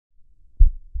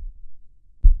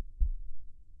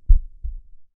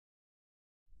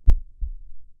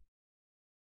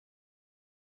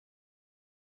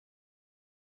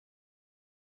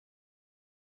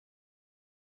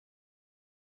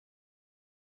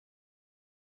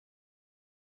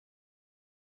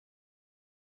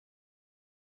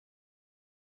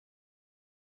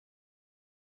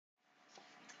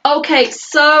Okay,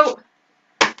 so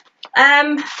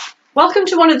welcome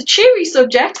to one of the cheery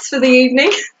subjects for the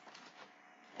evening.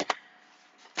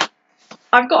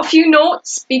 I've got a few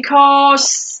notes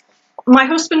because my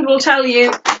husband will tell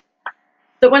you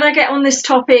that when I get on this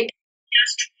topic, he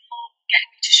has trouble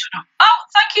getting me to shut up. Oh,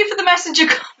 thank you for the messenger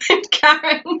comment,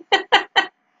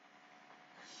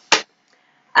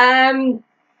 Karen.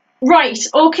 Right,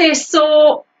 okay,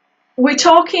 so we're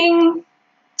talking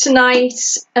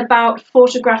tonight about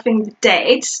photographing the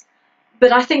dead.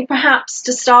 But I think perhaps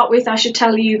to start with, I should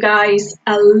tell you guys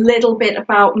a little bit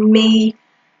about me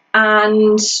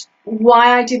and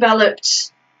why I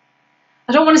developed,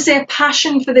 I don't want to say a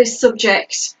passion for this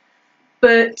subject,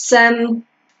 but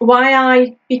why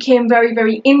I became very,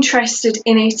 very interested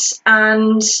in it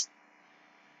and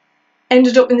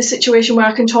ended up in the situation where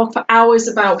I can talk for hours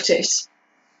about it.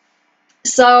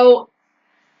 So,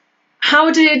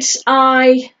 how did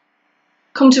I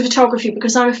come to photography?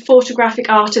 Because I'm a photographic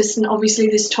artist, and obviously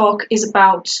this talk is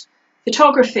about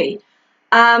photography.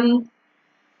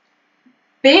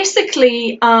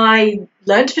 Basically, I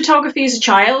learned photography as a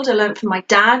child. I learned from my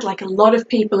dad, like a lot of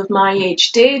people of my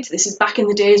age did. This is back in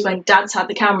the days when dads had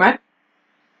the camera.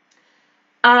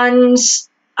 And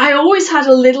I always had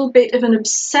a little bit of an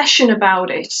obsession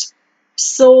about it.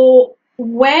 So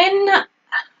when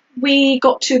we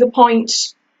got to the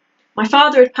point, my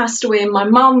father had passed away and my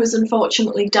mum was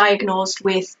unfortunately diagnosed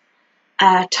with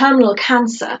terminal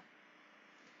cancer.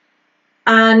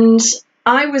 And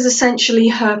I was essentially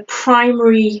her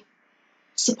primary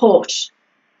support,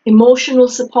 emotional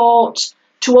support.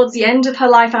 Towards the end of her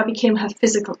life, I became her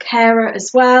physical carer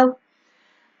as well.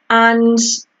 And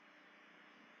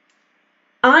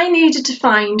I needed to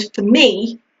find, for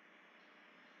me,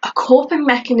 a coping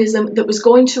mechanism that was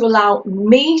going to allow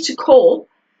me to cope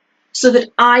so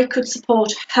that I could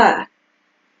support her.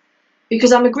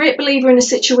 Because I'm a great believer in a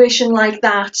situation like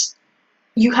that,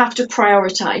 you have to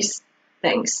prioritize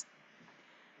things.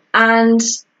 And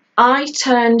I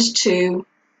turned to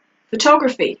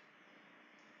photography.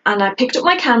 And I picked up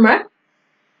my camera,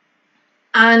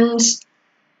 and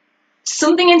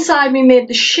something inside me made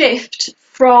the shift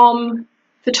from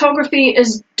photography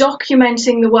as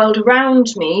documenting the world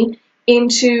around me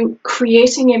into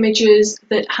creating images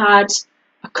that had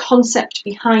a concept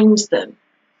behind them.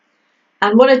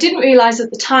 And what I didn't realise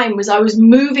at the time was I was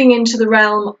moving into the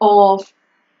realm of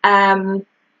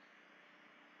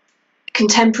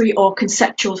contemporary or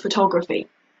conceptual photography.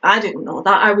 I didn't know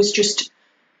that. I was just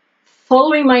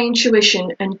following my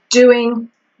intuition and doing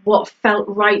what felt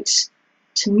right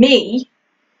to me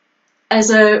as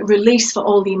a release for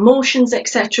all the emotions,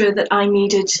 etc., that I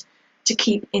needed to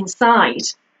keep inside.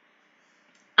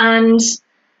 And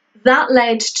that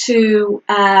led to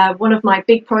one of my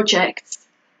big projects.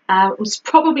 It was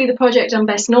probably the project I'm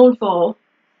best known for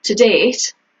to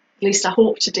date, at least I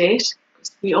hope to date,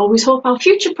 because we always hope our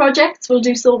future projects will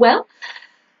do so well.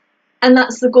 And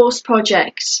that's the Ghost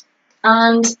Project.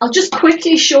 And I'll just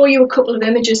quickly show you a couple of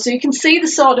images so you can see the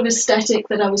sort of aesthetic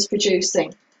that I was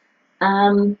producing.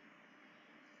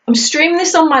 I'm streaming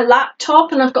this on my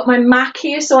laptop and I've got my Mac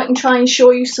here so I can try and show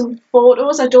you some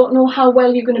photos. I don't know how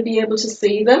well you're going to be able to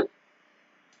see them.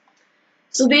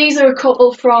 So these are a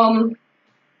couple from,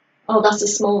 oh, that's a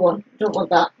small one. Don't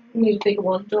want that. We need a bigger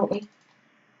one, don't we?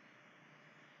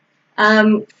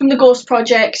 From the Ghost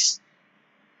Project,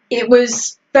 it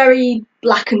was very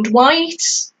black and white.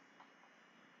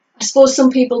 I suppose some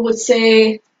people would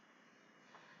say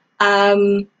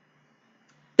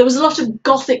there was a lot of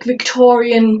Gothic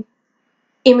Victorian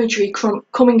imagery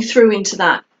coming through into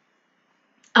that.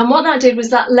 And what that did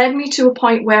was that led me to a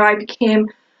point where I became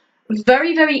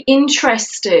very, very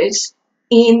interested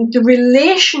in the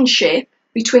relationship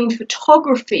between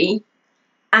photography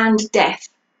and death.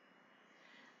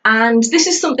 And this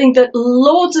is something that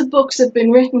loads of books have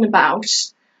been written about.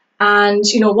 And,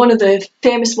 you know, one of the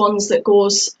famous ones that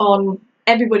goes on,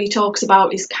 everybody talks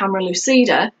about, is Camera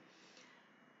Lucida.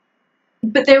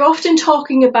 But they're often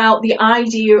talking about the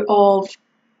idea of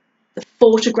the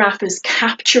photograph as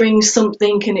capturing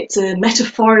something, and it's a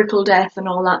metaphorical death and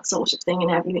all that sort of thing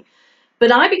and everything.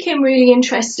 But I became really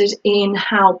interested in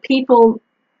how people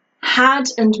had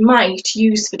and might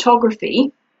use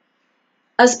photography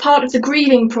as part of the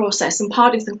grieving process and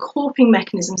part of the coping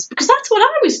mechanisms, because that's what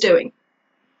I was doing.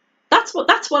 That's what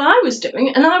I was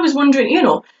doing, and I was wondering, you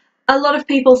know, a lot of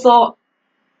people thought,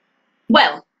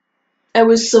 well, there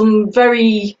was some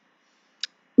very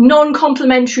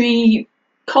non-complimentary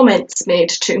comments made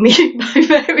to me by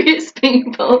various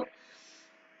people,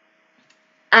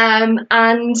 and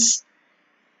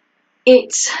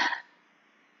it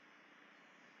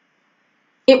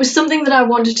it was something that I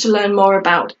wanted to learn more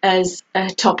about as a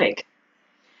topic.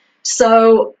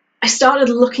 So I started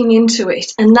looking into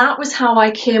it, and that was how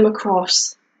I came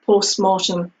across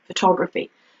post-mortem photography,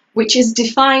 which is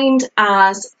defined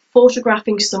as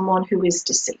photographing someone who is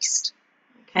deceased.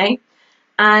 Okay,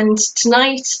 and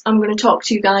tonight I'm going to talk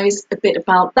to you guys a bit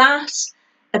about that,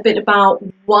 a bit about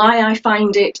why I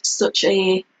find it such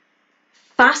a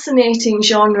fascinating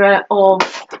genre of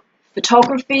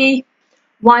photography,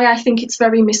 why I think it's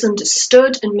very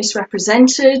misunderstood and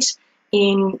misrepresented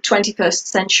in 21st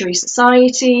century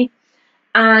society,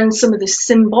 and some of the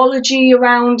symbology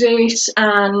around it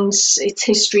and its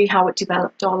history, how it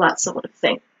developed, all that sort of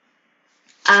thing.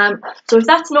 So if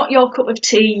that's not your cup of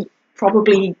tea,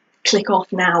 probably click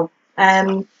off now.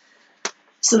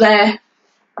 So there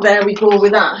we go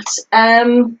with that.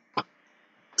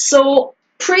 So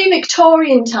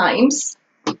pre-Victorian times,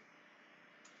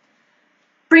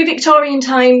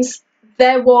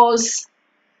 there was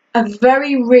a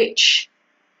very rich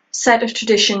set of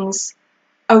traditions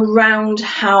around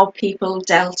how people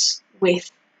dealt with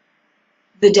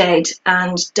the dead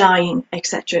and dying,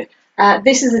 etc.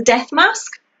 This is a death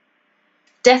mask.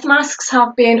 Death masks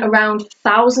have been around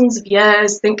thousands of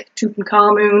years, think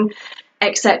Tutankhamun,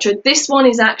 etc. This one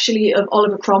is actually of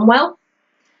Oliver Cromwell,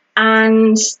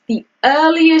 and the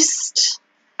earliest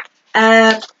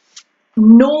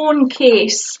known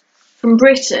case from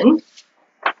Britain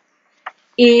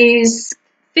is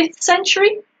 5th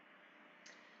century.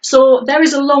 So there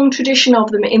is a long tradition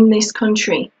of them in this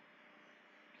country,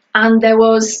 and there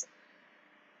was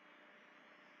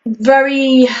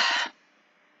very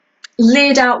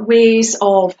laid out ways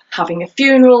of having a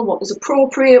funeral, what was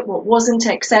appropriate, what wasn't,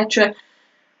 etc.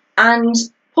 And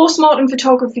post-mortem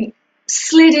photography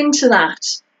slid into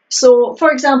that. So,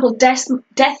 for example, death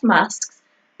masks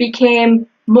became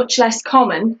much less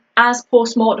common as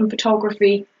post-mortem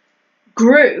photography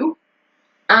grew,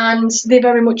 and it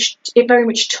very much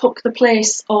took the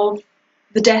place of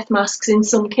the death masks in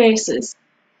some cases.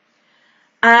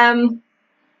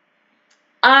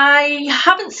 I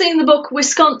haven't seen the book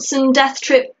Wisconsin Death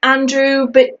Trip, Andrew,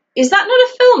 but is that not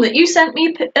a film that you sent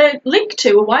me a link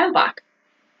to a while back?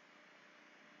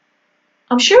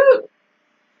 I'm sure.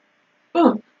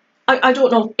 Oh, I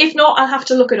don't know. If not, I'll have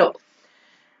to look it up.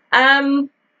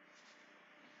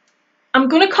 I'm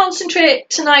going to concentrate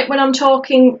tonight when I'm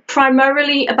talking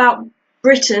primarily about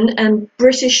Britain and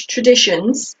British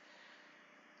traditions.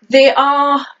 They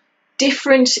are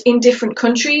different in different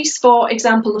countries. For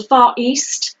example, the Far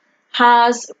East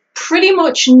has pretty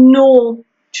much no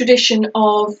tradition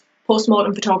of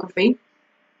post-mortem photography.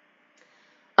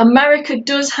 North America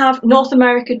does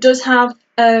have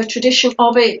a tradition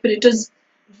of it, but it does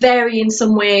vary in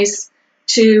some ways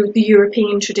to the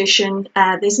European tradition.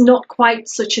 There's not quite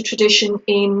such a tradition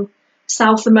in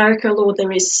South America, although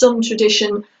there is some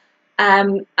tradition.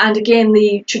 And again,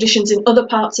 the traditions in other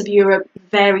parts of Europe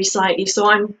vary slightly. So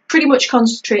I'm pretty much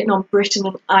concentrating on Britain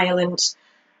and Ireland.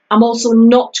 I'm also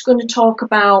not going to talk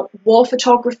about war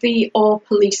photography or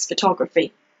police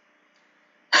photography.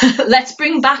 Let's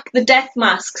bring back the death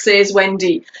mask, says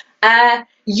Wendy.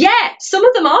 Yeah, some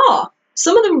of them are.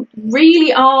 Some of them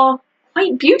really are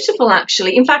quite beautiful,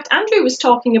 actually. In fact, Andrew was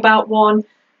talking about one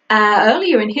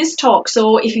earlier in his talk.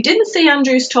 So if you didn't see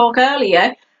Andrew's talk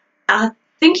earlier, I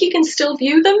think you can still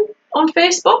view them on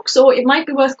Facebook. So it might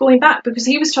be worth going back, because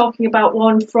he was talking about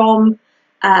one from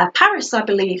Paris, I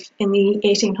believe, in the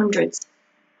 1800s.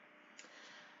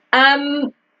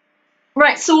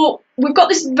 Right, so we've got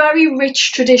this very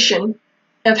rich tradition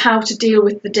of how to deal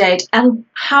with the dead and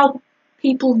how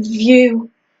people view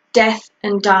death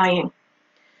and dying.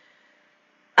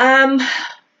 I'm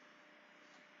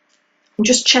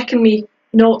just checking my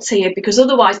notes here, because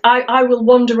otherwise I will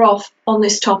wander off on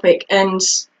this topic and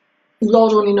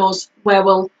Lord only knows where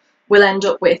we'll end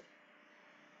up with.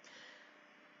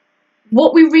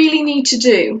 What we really need to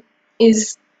do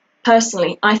is,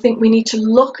 personally, I think we need to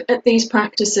look at these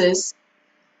practices.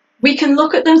 We can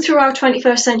look at them through our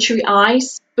 21st century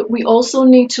eyes, but we also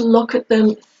need to look at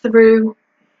them through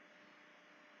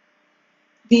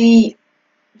the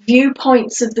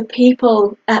viewpoints of the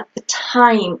people at the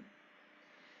time.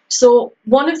 So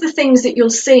one of the things that you'll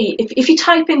see, if you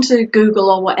type into Google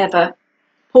or whatever,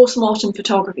 post-mortem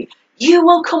photography, you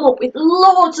will come up with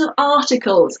loads of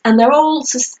articles, and they're all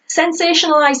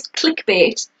sensationalized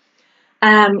clickbait.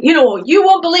 You know, you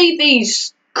won't believe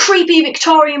these creepy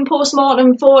Victorian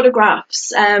post-mortem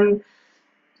photographs,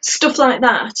 stuff like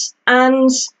that. And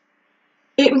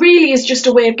it really is just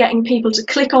a way of getting people to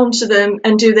click onto them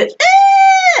and do the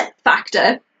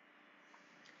factor.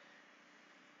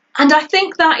 And I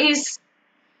think that is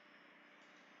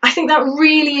I think that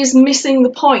really is missing the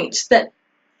point, that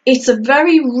it's a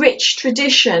very rich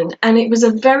tradition, and it was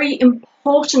a very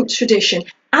important tradition,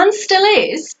 and still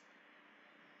is,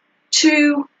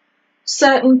 to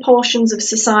certain portions of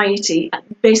society,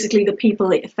 basically the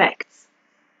people it affects.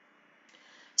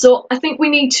 So I think we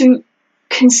need to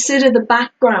consider the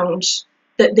background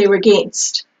that they're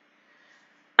against.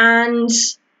 And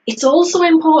it's also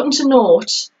important to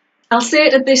note, I'll say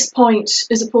it at this point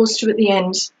as opposed to at the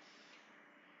end,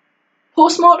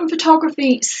 post-mortem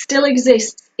photography still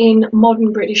exists in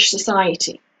modern British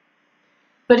society,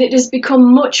 but it has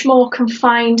become much more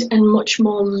confined and much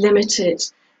more limited.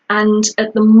 And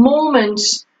at the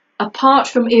moment, apart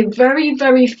from a very,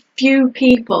 very few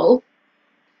people,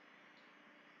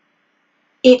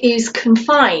 it is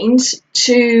confined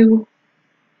to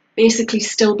basically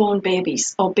stillborn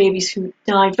babies, or babies who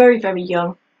die very, very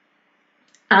young.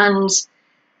 And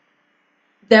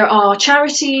there are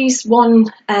charities. One,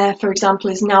 for example,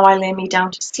 is Now I Lay Me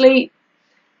Down to Sleep,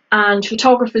 and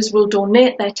photographers will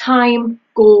donate their time,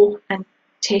 go and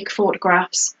take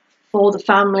photographs for the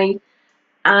family,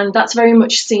 and that's very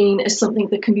much seen as something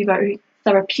that can be very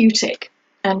therapeutic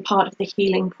and part of the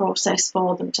healing process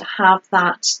for them, to have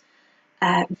that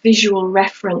visual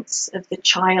reference of the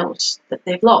child that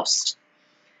they've lost.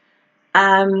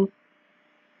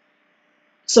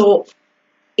 So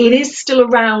it is still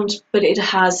around, but it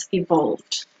has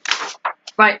evolved.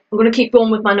 Right, I'm going to keep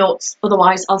going with my notes,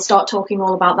 otherwise I'll start talking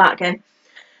all about that again.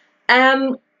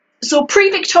 So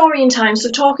pre-Victorian times,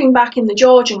 so talking back in the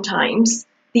Georgian times,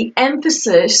 the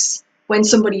emphasis when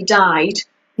somebody died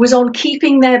was on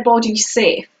keeping their body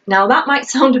safe. Now that might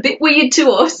sound a bit weird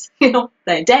to us,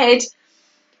 they're dead.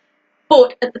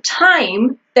 But at the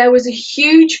time, there was a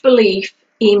huge belief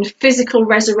in physical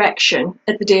resurrection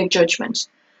at the Day of Judgment.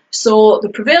 So the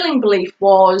prevailing belief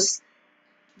was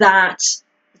that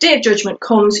the Day of Judgment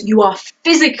comes, your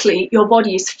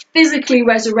body is physically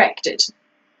resurrected.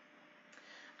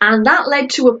 And that led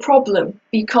to a problem,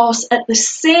 because at the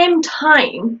same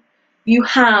time, you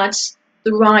had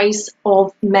the rise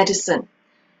of medicine,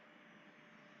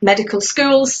 medical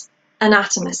schools,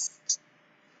 anatomists.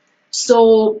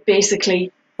 So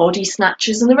basically, body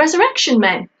snatchers and the resurrection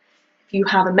men. If you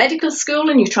have a medical school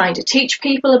and you're trying to teach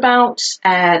people about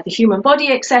the human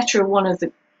body, etc., one of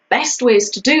the best ways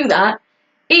to do that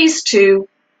is to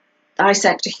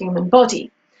dissect a human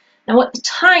body. Now at the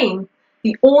time,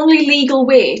 the only legal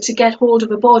way to get hold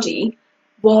of a body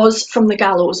was from the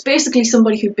gallows, basically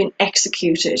somebody who'd been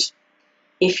executed.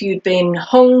 If you'd been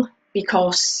hung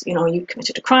because you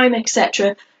committed a crime,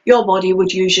 etc., your body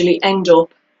would usually end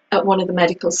up at one of the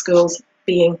medical schools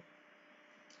being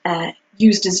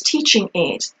used as a teaching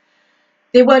aid.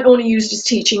 They weren't only used as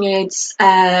teaching aids,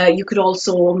 you could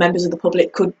also, members of the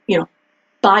public could,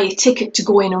 buy a ticket to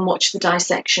go in and watch the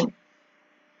dissection.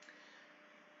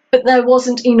 But there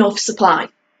wasn't enough supply.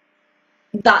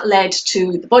 That led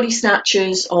to the body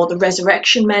snatchers, or the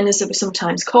resurrection men as they were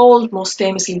sometimes called, most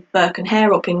famously Burke and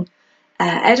Hare up in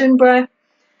Edinburgh.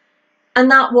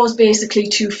 And that was basically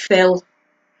to fill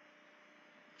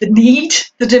the need,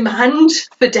 the demand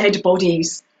for dead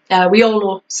bodies. We all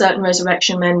know certain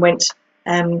resurrection men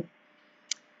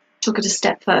took it a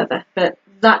step further, but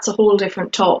that's a whole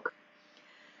different talk.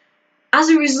 As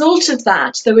a result of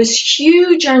that, there was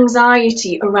huge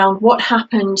anxiety around what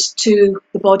happened to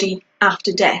the body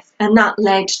after death, and that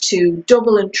led to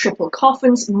double and triple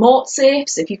coffins, mort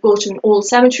safes. If you go to an old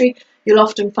cemetery, you'll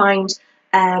often find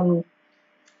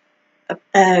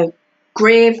a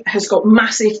grave has got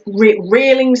massive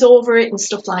railings over it and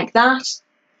stuff like that.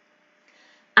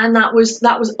 And that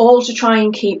was all to try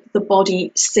and keep the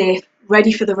body safe,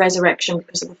 ready for the resurrection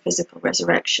because of the physical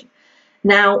resurrection.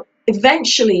 Now,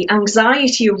 eventually,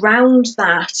 anxiety around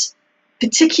that,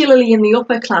 particularly in the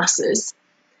upper classes,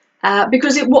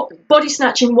 because body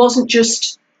snatching wasn't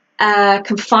just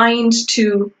confined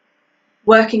to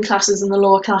working classes and the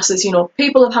lower classes.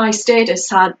 People of high status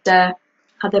had their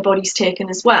bodies taken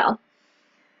as well.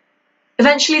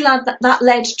 Eventually, that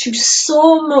led to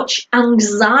so much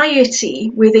anxiety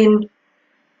within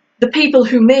the people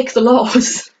who make the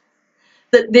laws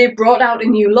that they brought out a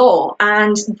new law,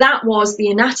 and that was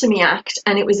the Anatomy Act,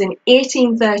 and it was in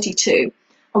 1832.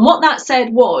 And what that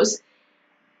said was,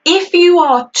 if you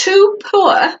are too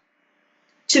poor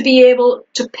to be able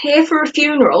to pay for a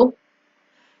funeral,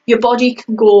 your body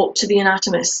can go to the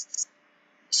anatomists.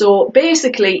 So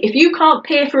basically, if you can't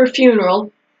pay for a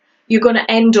funeral, you're going to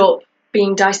end up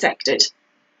being dissected.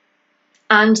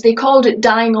 And they called it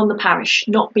dying on the parish,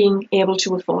 not being able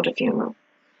to afford a funeral.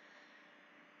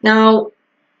 Now,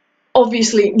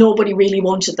 obviously, nobody really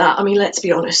wanted that. I mean, let's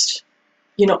be honest.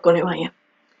 You're not going to, are you?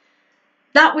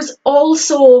 That was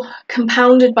also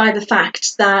compounded by the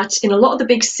fact that in a lot of the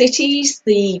big cities,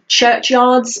 the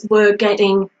churchyards were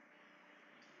getting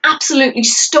absolutely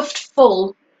stuffed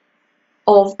full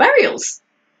of burials.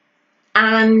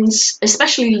 And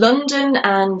especially London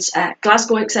and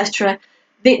Glasgow, etc.,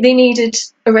 they needed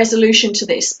a resolution to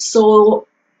this. So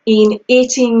in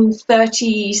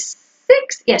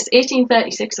 1836, yes,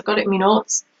 1836, I've got it in my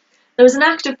notes, there was an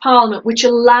Act of Parliament which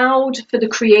allowed for the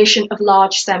creation of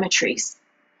large cemeteries.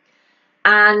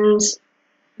 And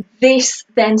this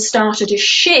then started a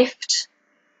shift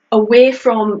away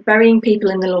from burying people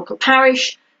in the local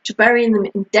parish to burying them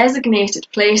in designated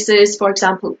places. For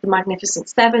example, the Magnificent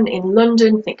Seven in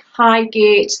London, think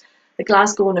Highgate, the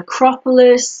Glasgow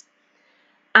Necropolis.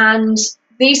 And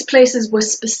these places were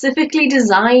specifically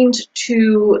designed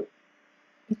to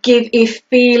give a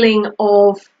feeling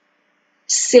of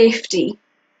safety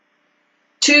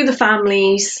to the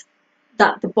families,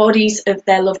 that the bodies of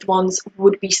their loved ones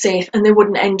would be safe and they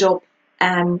wouldn't end up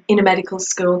in a medical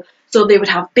school. So they would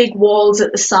have big walls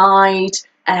at the side.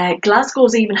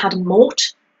 Glasgow's even had a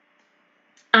moat,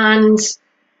 and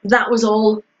that was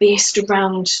all based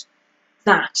around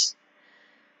that.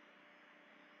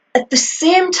 At the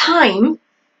same time,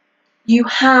 you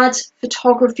had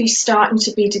photography starting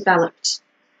to be developed.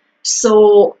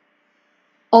 So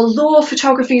although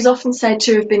photography is often said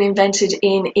to have been invented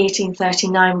in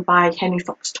 1839 by Henry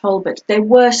Fox Talbot, there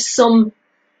were some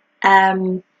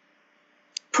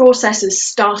processes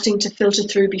starting to filter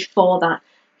through before that.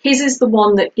 His is the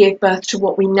one that gave birth to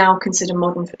what we now consider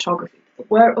modern photography. There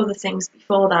were other things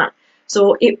before that.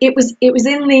 So it was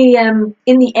in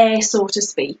the air, so to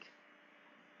speak,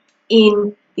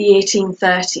 in the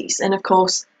 1830s. And of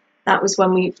course, that was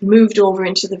when we moved over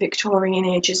into the Victorian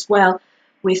age as well.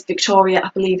 With Victoria, I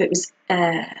believe it was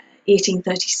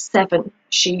 1837,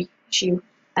 she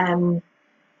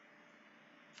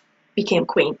became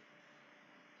queen.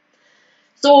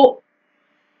 So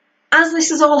as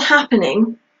this is all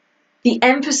happening, the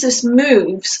emphasis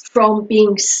moves from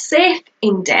being safe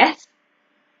in death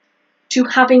to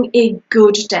having a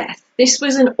good death. This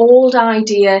was an old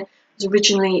idea. It was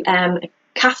originally a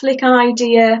Catholic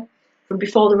idea from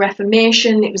before the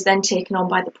Reformation. It was then taken on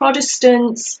by the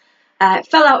Protestants. It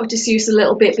fell out of disuse a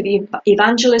little bit, but the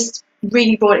evangelists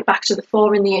really brought it back to the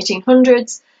fore in the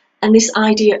 1800s, and this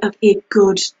idea of a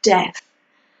good death.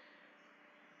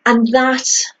 And that,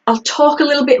 I'll talk a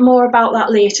little bit more about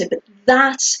that later, but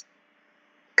that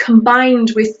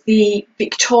combined with the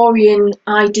Victorian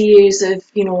ideas of,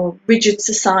 rigid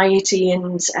society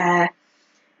and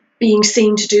being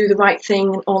seen to do the right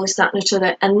thing and all this, that and the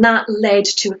other, and that led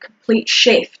to a complete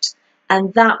shift,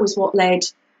 and that was what led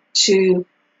to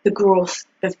the growth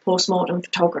of postmortem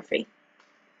photography.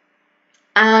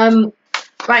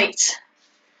 Right,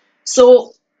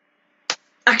 so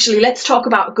actually let's talk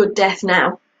about a good death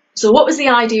now. So what was the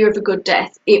idea of a good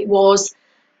death? It was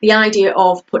the idea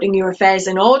of putting your affairs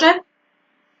in order.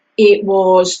 It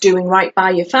was doing right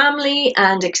by your family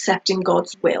and accepting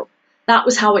God's will. That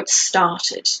was how it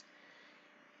started.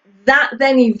 That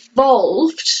then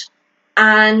evolved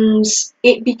and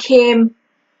it became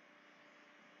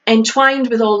entwined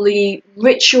with all the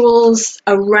rituals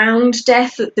around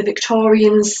death that the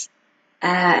Victorians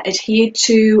adhered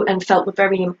to and felt were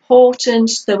very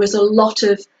important. There was a lot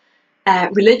of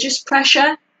religious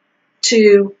pressure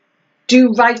to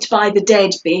do right by the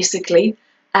dead, basically.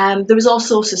 There was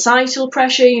also societal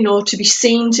pressure, to be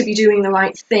seen to be doing the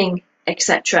right thing,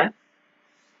 etc.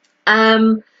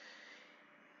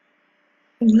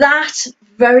 That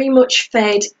very much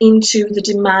fed into the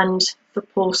demand for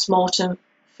post-mortem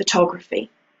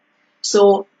photography.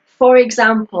 So, for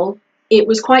example, it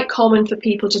was quite common for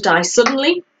people to die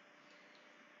suddenly.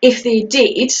 If they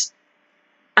did,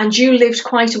 and you lived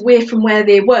quite away from where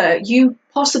they were, you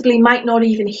possibly might not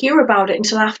even hear about it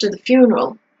until after the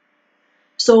funeral.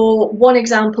 So one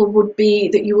example would be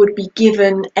that you would be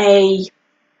given a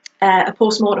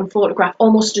post-mortem photograph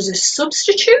almost as a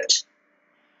substitute,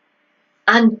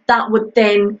 and that would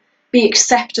then be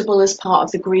acceptable as part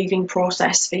of the grieving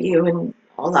process for you and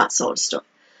all that sort of stuff.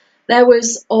 There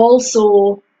was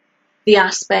also the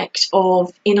aspect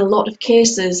of, in a lot of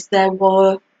cases, there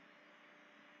were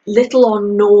little or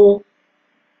no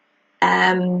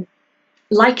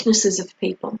likenesses of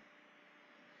people.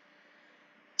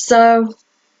 So,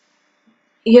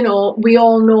 we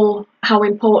all know how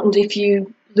important, if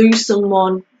you lose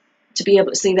someone, to be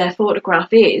able to see their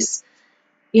photograph is.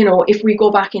 If we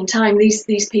go back in time,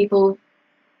 these people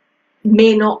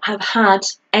may not have had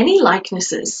any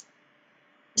likenesses,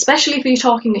 especially if you're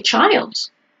talking a child.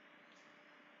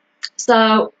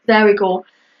 So there we go.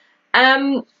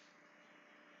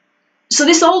 So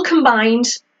this all combined,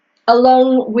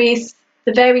 along with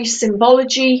the various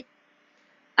symbology,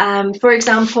 for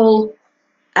example,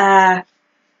 the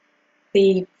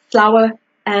flower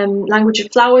language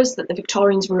of flowers that the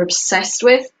Victorians were obsessed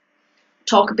with.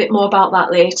 Talk a bit more about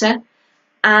that later.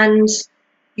 And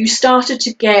you started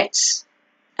to get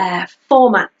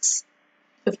formats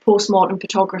of post-mortem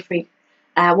photography.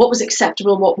 What was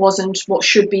acceptable, what wasn't, what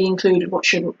should be included, what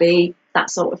shouldn't be, that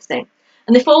sort of thing.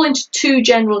 And they fall into two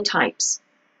general types: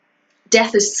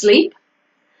 death as sleep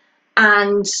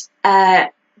and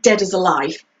dead as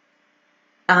alive.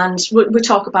 And we'll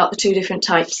talk about the two different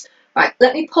types. Right,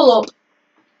 let me pull up.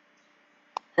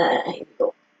 Here we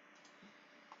go.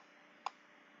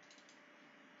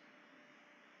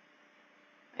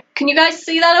 Can you guys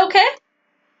see that okay?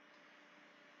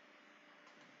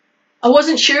 I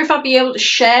wasn't sure if I'd be able to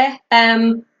share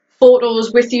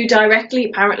photos with you directly.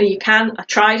 Apparently you can. I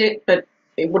tried it, but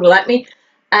it wouldn't let me.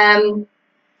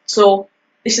 So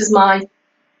this is my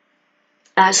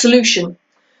solution.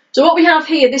 So what we have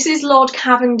here, this is Lord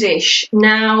Cavendish.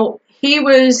 Now, he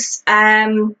was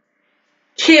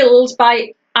killed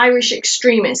by Irish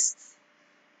extremists.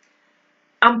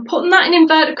 I'm putting that in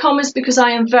inverted commas because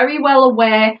I am very well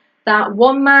aware that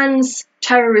one man's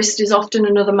terrorist is often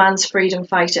another man's freedom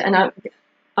fighter, and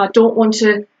I don't want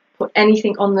to put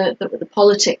anything on the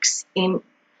politics in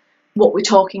what we're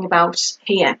talking about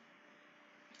here.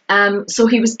 So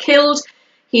he was killed.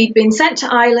 He'd been sent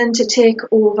to Ireland to take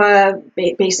over,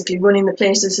 basically running the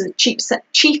place as a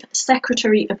Chief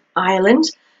Secretary of Ireland,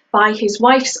 by his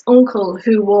wife's uncle,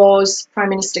 who was Prime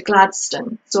Minister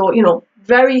Gladstone. So, you know,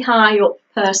 very high up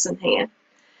person here.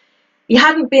 He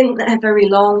hadn't been there very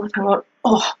long. Hang on.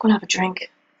 Oh, I'm going to have a drink.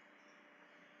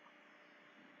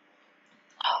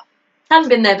 Hadn't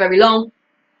been there very long.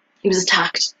 He was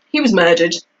attacked. He was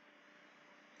murdered.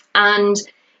 And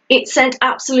it sent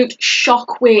absolute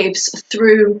shockwaves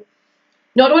through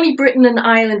not only Britain and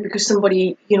Ireland, because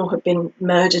somebody, you know, had been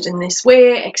murdered in this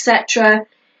way, etc.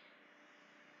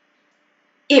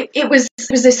 It was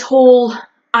this whole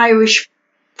Irish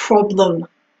problem.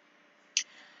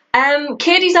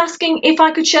 Katie's asking if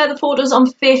I could share the photos on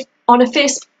a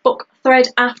Facebook thread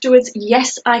afterwards.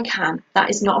 Yes, I can. That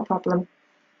is not a problem.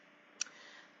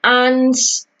 And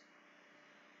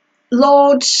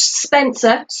Lord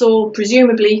Spencer, so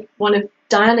presumably one of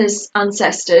Diana's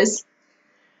ancestors,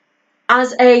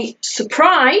 as a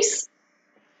surprise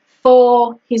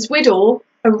for his widow,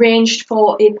 arranged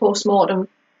for a post-mortem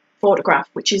photograph,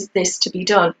 which is this to be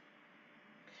done.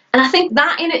 And I think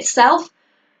that in itself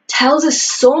tells us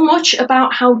so much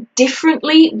about how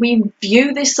differently we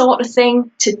view this sort of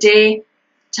thing today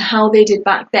to how they did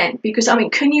back then. Because, I mean,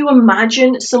 can you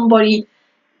imagine somebody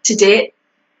today,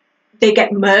 they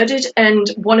get murdered and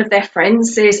one of their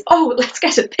friends says, oh, let's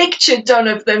get a picture done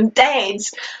of them dead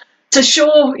to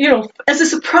show, you know, as a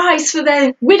surprise for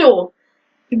their widow?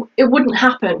 It wouldn't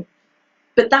happen.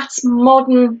 But that's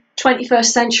modern 21st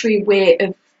century way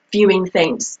of viewing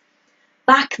things.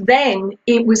 Back then,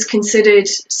 it was considered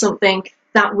something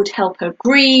that would help her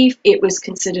grieve. It was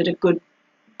considered a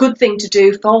good thing to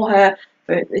do for her,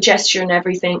 for the gesture and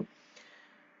everything.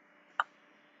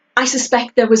 I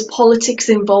suspect there was politics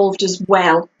involved as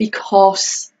well,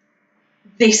 because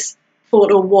this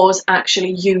photo was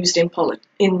actually used in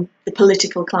the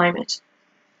political climate.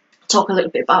 I'll talk a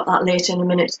little bit about that later in a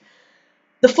minute.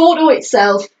 The photo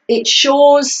itself, it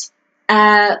shows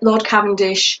Lord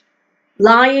Cavendish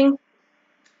lying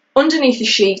underneath a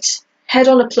sheet, head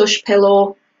on a plush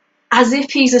pillow, as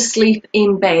if he's asleep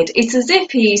in bed. It's as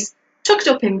if he's tucked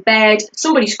up in bed,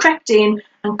 somebody's crept in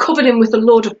and covered him with a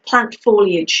load of plant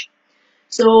foliage.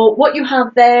 So what you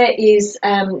have there is,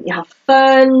 you have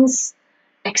ferns,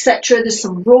 etc. There's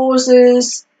some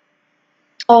roses,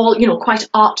 all, you know, quite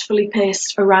artfully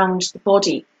placed around the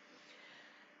body.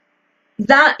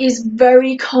 That is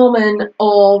very common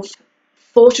of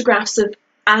photographs of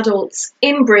adults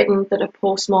in Britain that are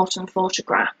post-mortem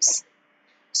photographs.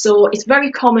 So it's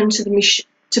very common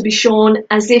to be shown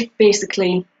as if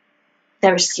basically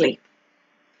they're asleep.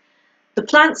 The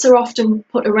plants are often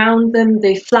put around them,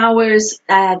 the flowers,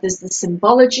 there's the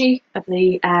symbology of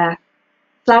the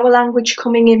flower language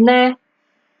coming in there.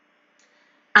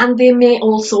 And they may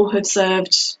also have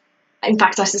served, in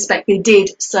fact I suspect they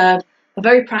did serve a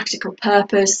very practical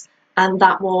purpose, and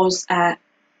that was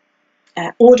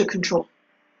odour control.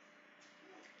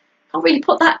 Can't really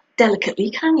put that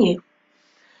delicately, can you?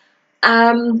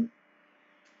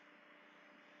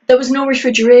 There was no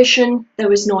refrigeration, there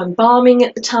was no embalming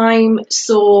at the time,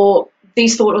 so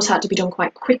these photos had to be done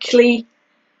quite quickly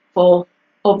for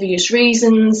obvious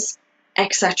reasons,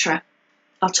 etc.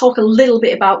 I'll talk a little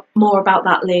bit more about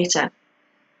that later.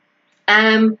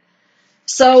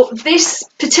 So this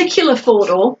particular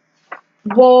photo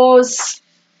was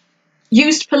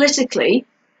used politically,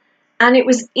 and it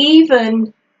was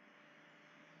even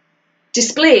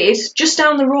displayed just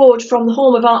down the road from the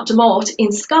home of Art de Mort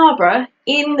in Scarborough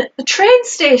in the train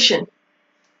station.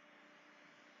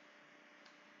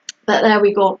 But there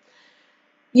we go.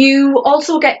 You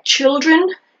also get children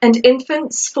and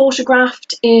infants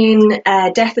photographed in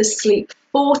death asleep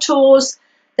photos.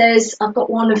 I've got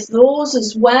one of those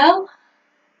as well.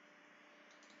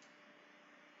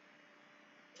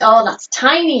 Oh, that's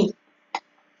tiny.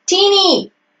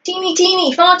 Teeny, teeny,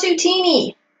 teeny, far too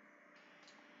teeny.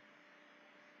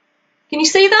 Can you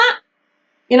see that?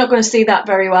 You're not going to see that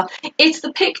very well. It's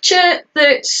the picture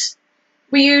that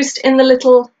we used in the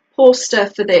little poster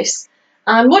for this.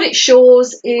 And what it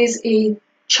shows is a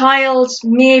child,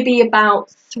 maybe about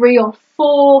 3 or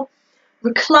 4,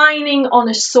 reclining on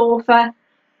a sofa.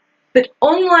 But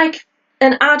unlike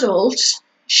an adult,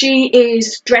 she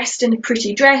is dressed in a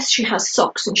pretty dress. She has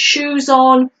socks and shoes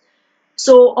on.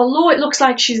 So although it looks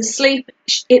like she's asleep,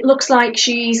 it looks like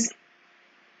she's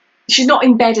not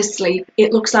in bed asleep.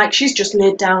 It looks like she's just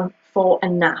laid down for a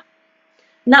nap.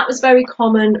 And that was very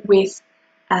common with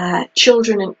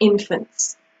children and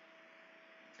infants.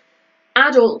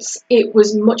 Adults, it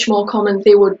was much more common.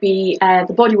 They would be,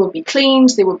 the body would be cleaned,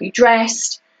 they would be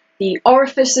dressed, the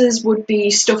orifices would be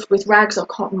stuffed with rags or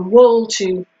cotton wool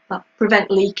to prevent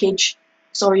leakage.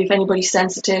 Sorry if anybody's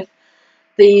sensitive.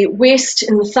 The waist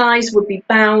and the thighs would be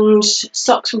bound,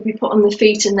 socks would be put on the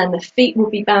feet, and then the feet would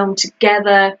be bound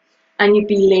together, and you'd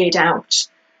be laid out.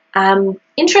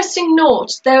 Interesting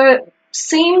note, there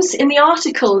seems, in the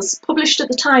articles published at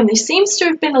the time, there seems to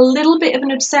have been a little bit of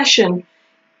an obsession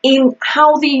in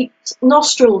how the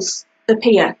nostrils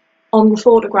appear on the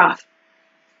photograph.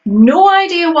 No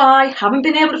idea why, haven't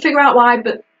been able to figure out why,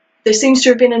 but there seems to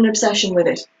have been an obsession with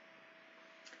it.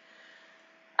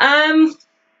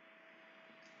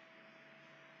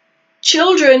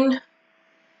 Children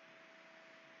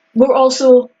were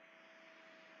also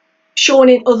shown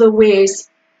in other ways,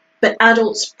 but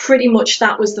adults, pretty much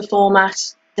that was the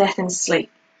format, death and sleep.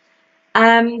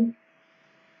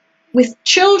 With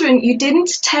children, you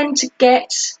didn't tend to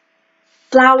get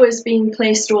flowers being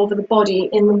placed over the body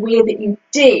in the way that you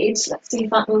did. Let's see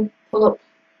if I can pull up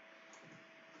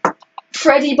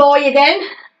Freddy boy again.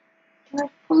 Can I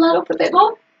pull that up a bit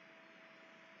more?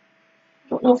 I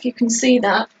don't know if you can see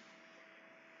that.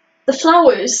 The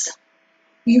flowers,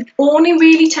 you only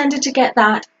really tended to get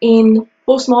that in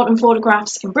post-mortem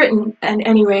photographs in Britain, at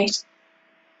any rate,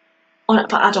 for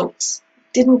adults.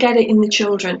 Didn't get it in the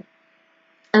children.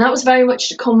 And that was very much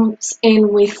to come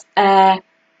in with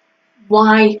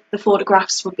why the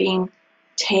photographs were being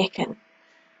taken.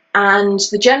 And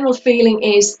the general feeling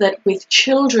is that with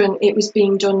children, it was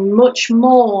being done much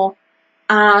more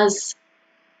as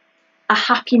a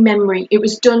happy memory. It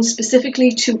was done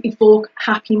specifically to evoke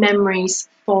happy memories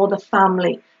for the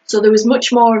family. So there was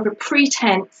much more of a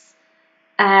pretense,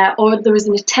 or there was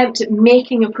an attempt at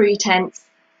making a pretense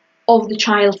of the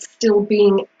child still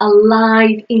being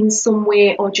alive in some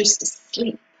way or just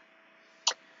asleep.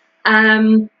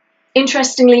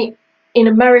 Interestingly, in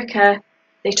America,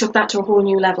 they took that to a whole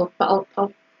new level, but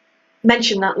I'll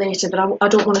mention that later, but I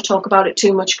don't want to talk about it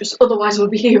too much because otherwise we'll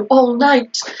be here all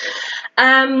night.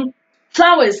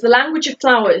 Flowers, the language of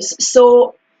flowers.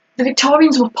 So the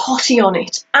Victorians were potty on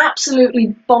it,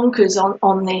 absolutely bonkers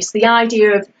on this. The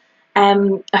idea of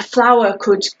a flower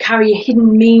could carry a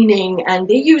hidden meaning, and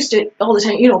they used it all the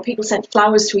time. You know, people sent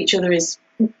flowers to each other as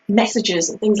messages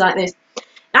and things like this. It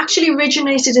actually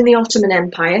originated in the Ottoman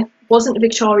Empire, wasn't a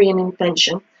Victorian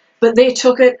invention, but they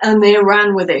took it and they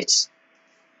ran with it.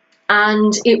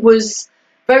 And it was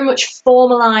very much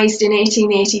formalised in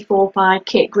 1884 by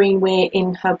Kate Greenway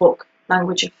in her book,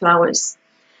 Language of Flowers.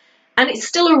 And it's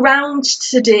still around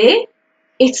today.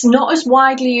 It's not as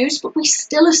widely used, but we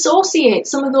still associate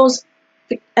some of those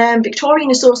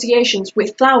Victorian associations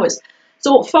with flowers.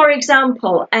 So, for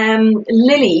example,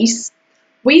 lilies,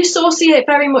 we associate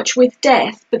very much with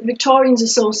death, but the Victorians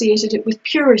associated it with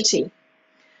purity.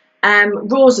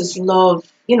 Roses,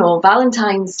 love, you know,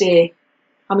 Valentine's Day.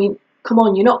 I mean, come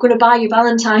on, you're not going to buy your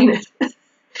Valentine.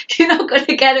 You're not going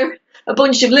to get her a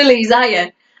bunch of lilies, are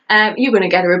you? You're going to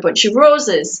get her a bunch of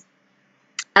roses.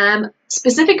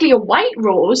 Specifically, a white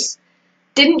rose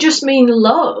didn't just mean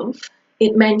love,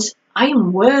 it meant I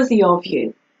am worthy of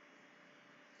you.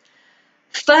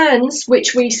 Ferns,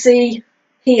 which we see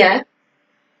here,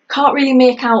 can't really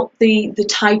make out the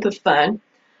type of fern,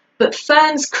 but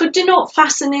ferns could denote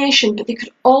fascination, but they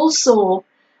could also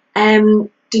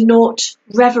denote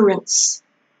reverence.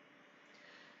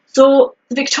 So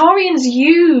the Victorians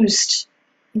used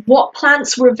what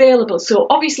plants were available. So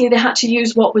obviously they had to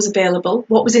use what was available,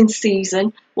 what was in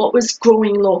season, what was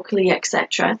growing locally,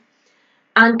 etc.,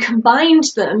 and combined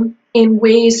them in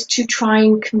ways to try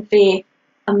and convey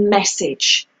a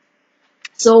message.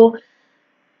 So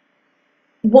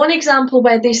one example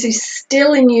where this is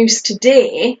still in use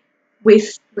today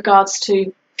with regards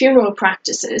to funeral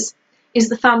practices is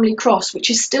the family cross, which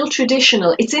is still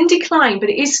traditional. It's in decline, but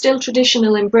it is still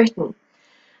traditional in Britain.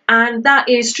 And that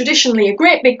is traditionally a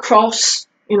great big cross,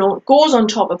 you know, it goes on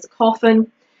top of the coffin.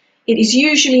 It is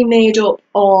usually made up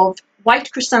of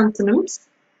white chrysanthemums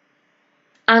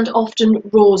and often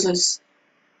roses.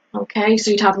 Okay,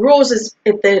 so you'd have roses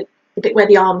at the bit where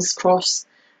the arms cross,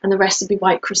 and the rest would be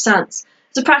white chrysanths.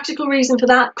 There's a practical reason for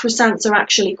that. Chrysanths are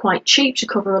actually quite cheap to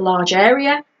cover a large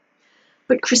area.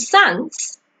 But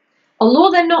chrysanths,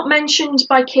 although they're not mentioned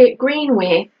by Kate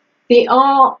Greenway, they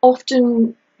are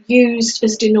often used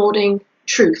as denoting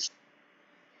truth.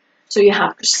 So you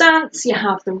have chrysanths, you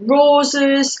have the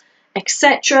roses,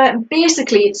 etc. And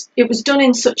basically it was done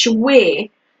in such a way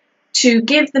to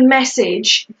give the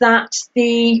message that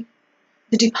the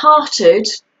departed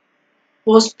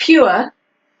was pure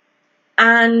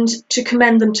and to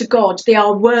commend them to God. They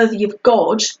are worthy of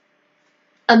God,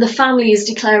 and the family is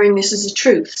declaring this as a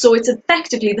truth. So it's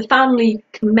effectively the family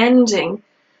commending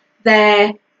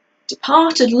their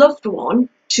departed loved one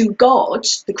to God,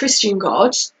 the Christian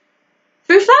God,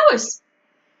 through flowers,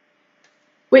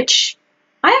 which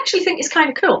I actually think is kind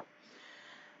of cool.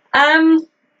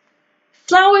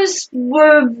 Flowers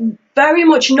were very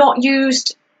much not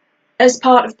used as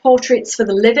part of portraits for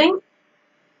the living.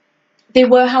 They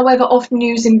were, however, often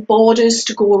used in borders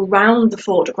to go around the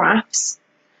photographs,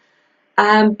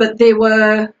 but they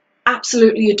were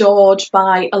absolutely adored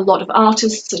by a lot of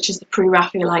artists such as the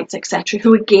Pre-Raphaelites, etc.,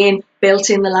 who again built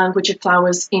in the language of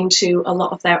flowers into a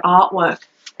lot of their artwork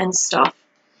and stuff.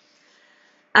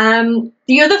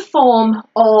 The other form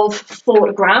of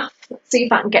photograph, let's see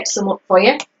if I can get some up for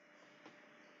you.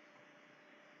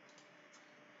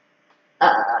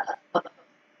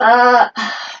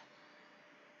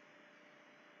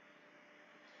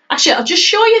 Actually, I'll just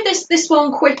show you this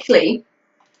one quickly.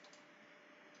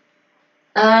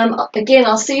 Again,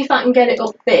 I'll see if I can get it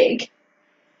up big.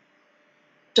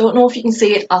 Don't know if you can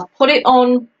see it. I'll put it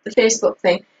on the Facebook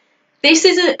thing. This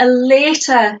is a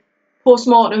later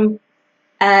post-mortem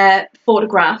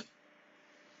photograph.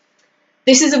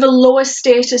 This is of a lower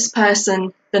status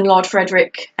person than Lord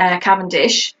Frederick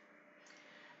Cavendish.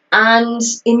 And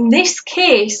in this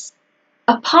case,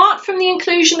 apart from the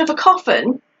inclusion of a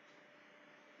coffin,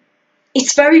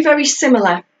 it's very, very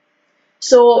similar.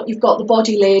 So you've got the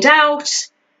body laid out,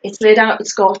 it's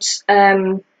got,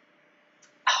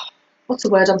 what's the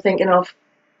word I'm thinking of?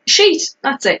 Sheet,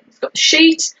 that's it. It's got the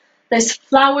sheet, there's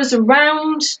flowers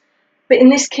around, but in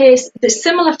this case, there's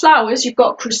similar flowers. You've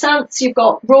got chrysanths, you've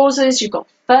got roses, you've got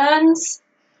ferns,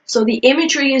 so the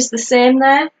imagery is the same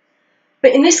there.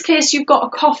 But in this case, you've got a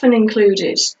coffin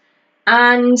included.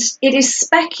 And it is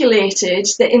speculated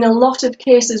that in a lot of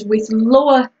cases with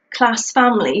lower class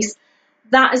families,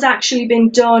 that has actually been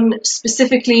done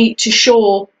specifically to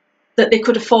show that they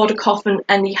could afford a coffin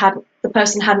and the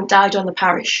person hadn't died on the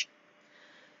parish.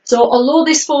 So although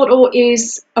this photo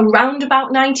is around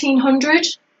about 1900,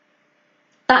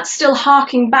 that's still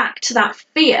harking back to that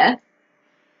fear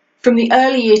from the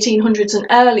early 1800s and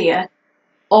earlier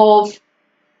of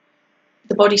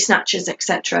the body snatchers,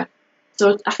 etc.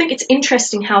 So I think it's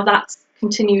interesting how that's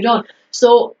continued on.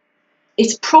 So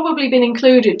it's probably been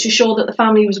included to show that the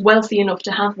family was wealthy enough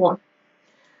to have one.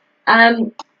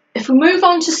 If we move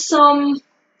on to some,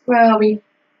 where are we?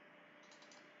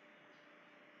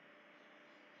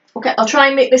 Okay, I'll try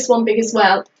and make this one big as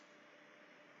well.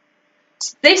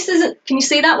 So this isn't, can you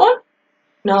see that one?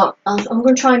 No, I'm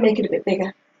going to try and make it a bit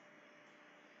bigger.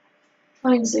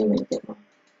 Try and zoom in a bit more.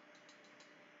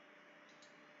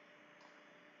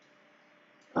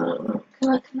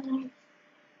 Can I?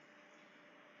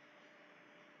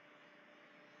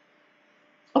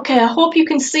 Okay, I hope you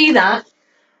can see that.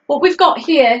 What we've got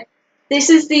here, this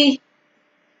is the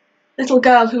little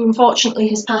girl who unfortunately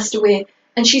has passed away,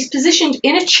 and she's positioned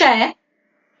in a chair,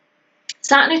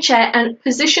 sat in a chair, and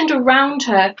positioned around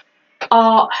her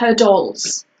are her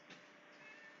dolls.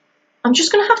 I'm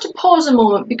just going to have to pause a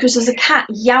moment because there's a cat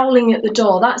yowling at the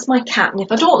door. That's my cat, and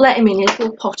if I don't let him in, he'll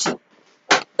go potty.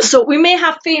 So we may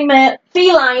have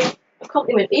feline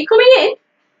accompaniment. Are you coming in?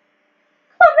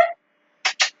 Come on then.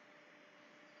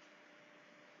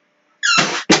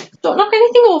 Don't knock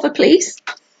anything over, please.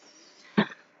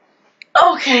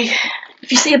 Okay,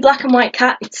 if you see a black and white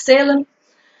cat, it's Salem.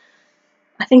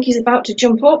 I think he's about to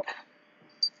jump up.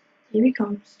 Here he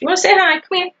comes. Do you want to say hi?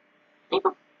 Come here. There you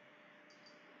go.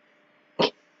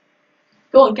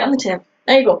 Go on, get on the table.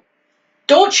 There you go.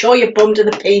 Don't show your bum to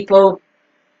the people.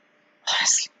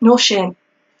 Honestly, no shame.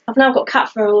 I've now got cat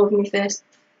fur all over my face.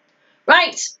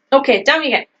 Right. Okay, down you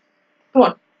get. Come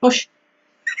on. Hush.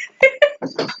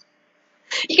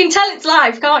 You can tell it's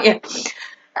live, can't you?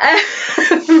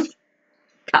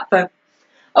 Cat fur.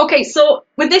 Okay, so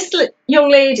with this young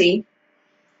lady,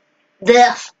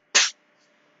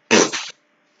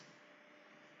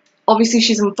 obviously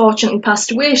she's unfortunately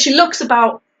passed away. She looks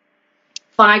about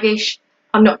 5-ish.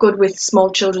 I'm not good with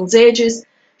small children's ages.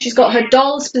 She's got her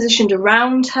dolls positioned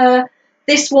around her.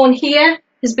 This one here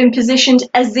has been positioned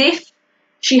as if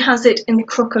she has it in the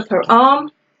crook of her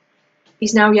arm.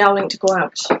 He's now yowling to go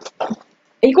out.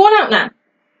 Are you going out now?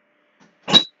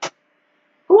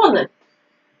 Go on then.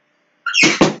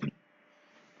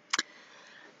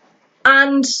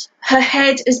 And her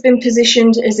head has been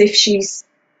positioned as if she's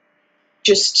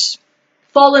just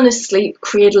fallen asleep,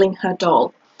 cradling her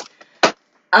doll.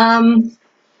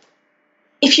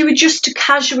 If you were just to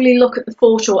casually look at the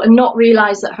photo and not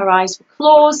realise that her eyes were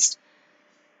closed,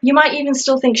 you might even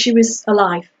still think she was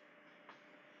alive.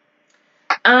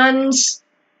 And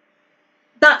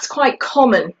that's quite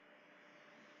common,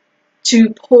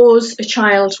 to pose a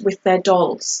child with their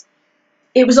dolls.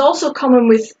 It was also common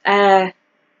with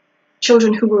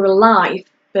children who were alive,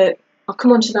 but I'll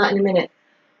come on to that in a minute.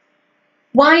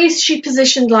 Why is she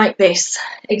positioned like this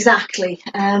exactly?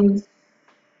 Bring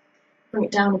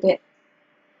it down a bit.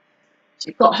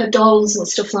 She's got her dolls and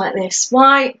stuff like this.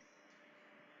 Why?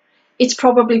 It's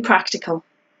probably practical.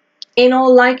 In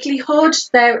all likelihood,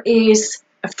 there is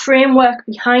a framework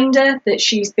behind her that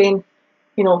she's been,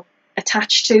 you know,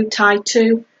 attached to, tied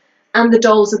to, and the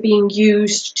dolls are being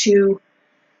used to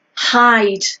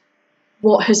hide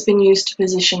what has been used to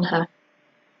position her.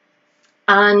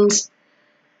 And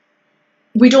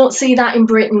we don't see that in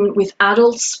Britain with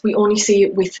adults. We only see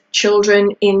it with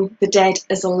children in the dead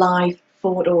as alive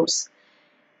photos.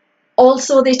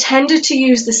 Also, they tended to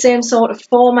use the same sort of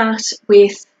format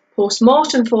with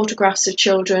post-mortem photographs of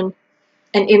children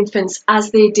and infants as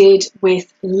they did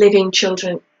with living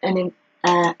children and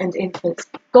infants.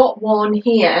 Got one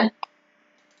here.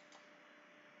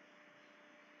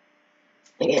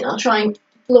 Again, I'll try and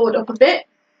blow it up a bit.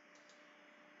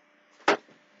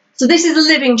 So this is a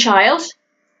living child.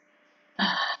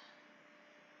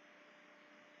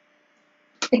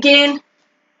 Again,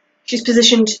 she's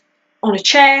positioned on a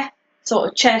chair, sort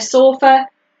of chair sofa,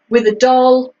 with a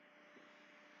doll,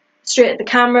 straight at the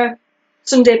camera,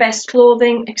 Sunday best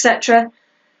clothing, etc.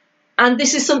 And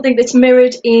this is something that's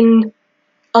mirrored in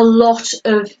a lot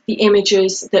of the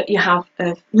images that you have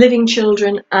of living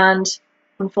children and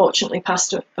unfortunately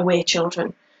passed away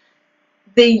children.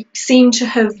 They seem to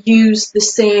have used the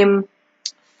same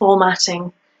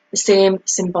formatting, the same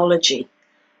symbology.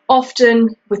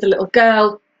 Often with a little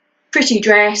girl, pretty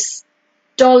dress,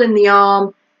 doll in the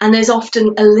arm, and there's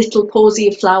often a little posy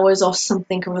of flowers or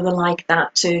something or other like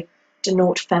that to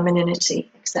denote femininity,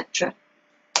 etc.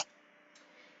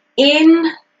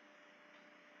 In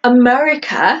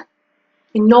America,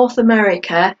 in North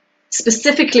America,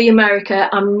 specifically America,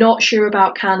 I'm not sure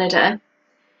about Canada,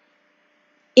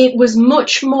 it was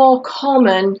much more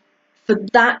common for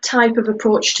that type of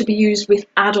approach to be used with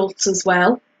adults as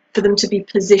well, for them to be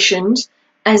positioned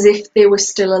as if they were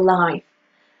still alive.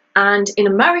 And in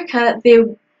America, there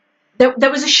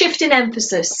was a shift in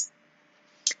emphasis.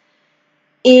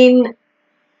 In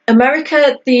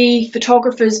America, the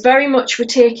photographers very much were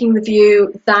taking the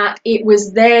view that it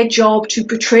was their job to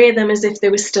portray them as if they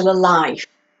were still alive.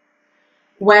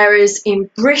 Whereas in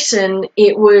Britain,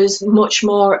 it was much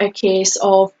more a case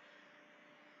of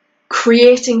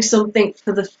creating something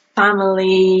for the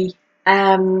family,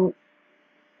 and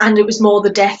it was more the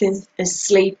death as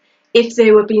sleep. If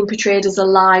they were being portrayed as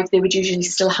alive, they would usually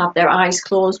still have their eyes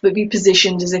closed, but be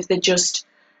positioned as if they're just,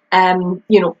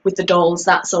 with the dolls,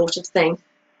 that sort of thing.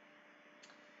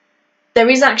 There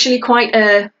is actually quite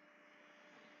a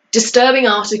disturbing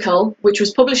article which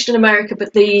was published in America,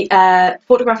 but the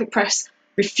photographic press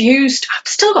refused. I've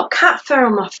still got cat fur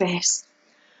on my face.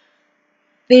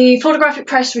 The photographic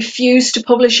press refused to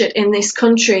publish it in this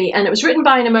country, and it was written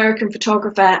by an American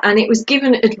photographer, and it was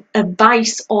given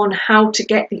advice on how to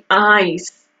get the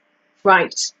eyes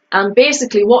right. And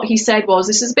basically what he said was,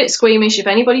 this is a bit squeamish, if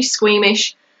anybody's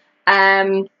squeamish,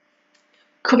 cover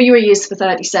your ears for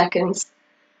 30 seconds.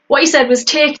 What he said was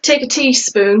take a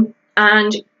teaspoon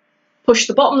and push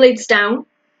the bottom lids down,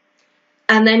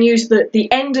 and then use the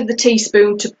end of the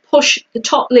teaspoon to push the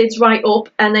top lids right up,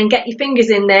 and then get your fingers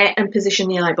in there and position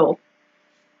the eyeball.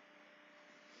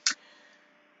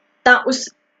 that was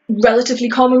relatively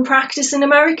common practice in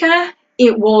America.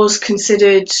 It was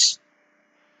considered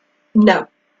no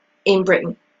in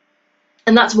Britain.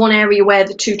 And that's one area where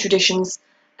the two traditions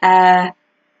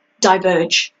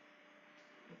diverge.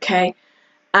 Okay.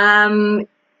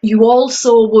 You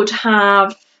also would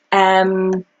have,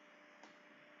 this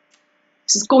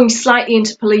is going slightly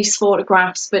into police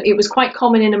photographs, but it was quite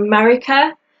common in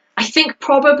America. I think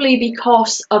probably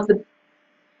because of the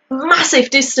massive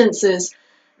distances,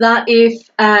 that if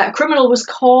a criminal was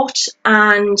caught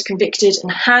and convicted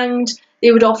and hanged,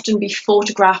 they would often be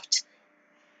photographed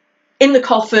in the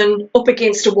coffin, up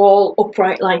against a wall,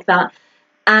 upright like that.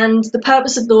 And the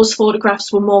purpose of those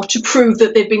photographs were more to prove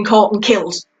that they'd been caught and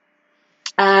killed.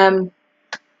 There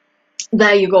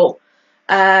you go.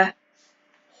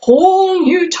 Whole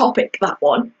new topic, that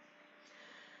one.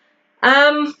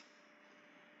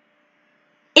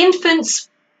 Infants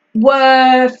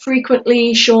were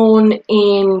frequently shown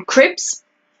in cribs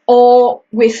or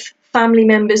with family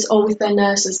members or with their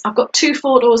nurses. I've got two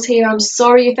photos here. I'm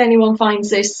sorry if anyone finds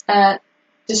this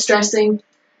distressing.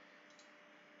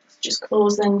 Let's just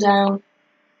close them down.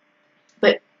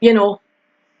 But, you know,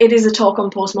 it is a talk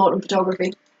on post-mortem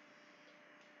photography.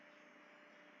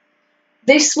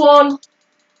 This one,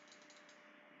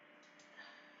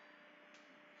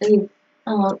 I think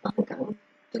I can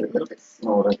do it a little bit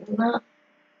smaller than that.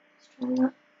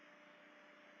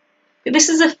 But this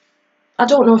is I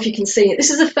don't know if you can see it.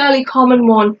 This is a fairly common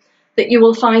one that you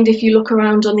will find if you look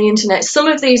around on the internet. Some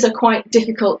of these are quite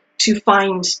difficult to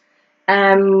find.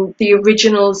 The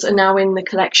originals are now in the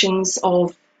collections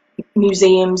of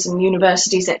museums and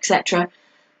universities, etc.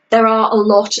 There are a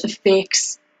lot of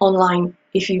fakes online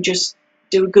if you just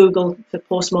do a Google for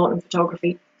post-mortem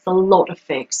photography. There's a lot of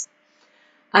fakes.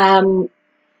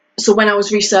 So when I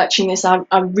was researching this, I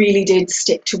really did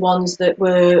stick to ones that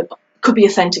could be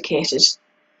authenticated.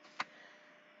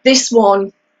 This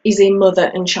one is a mother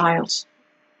and child.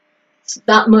 So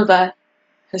that mother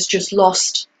has just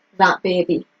lost that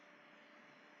baby.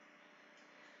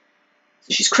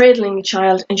 So she's cradling the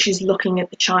child and she's looking at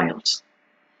the child.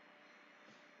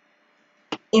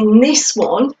 In this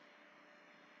one, let's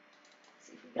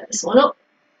see if we can get this one up.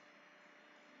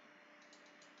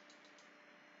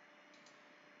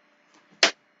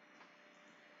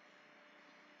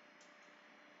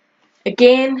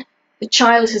 Again, the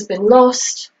child has been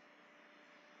lost,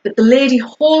 but the lady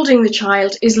holding the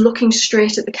child is looking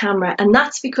straight at the camera, and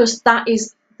that's because that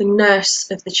is the nurse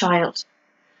of the child.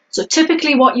 So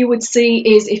typically what you would see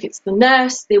is if it's the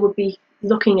nurse, they would be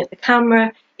looking at the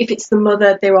camera. If it's the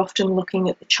mother, they're often looking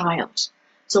at the child.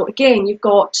 So again, you've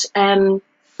got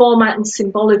format and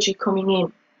symbology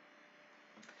coming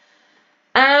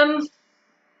in.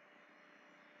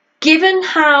 Given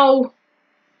how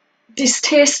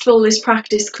distasteful this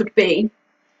practice could be,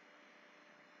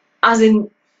 as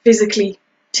in physically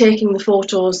taking the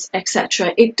photos,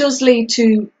 etc., it does lead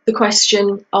to the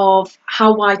question of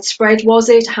how widespread was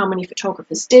it, how many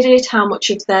photographers did it, how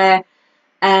much of their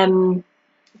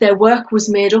work was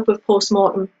made up of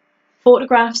post-mortem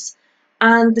photographs.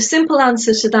 And the simple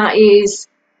answer to that is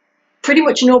pretty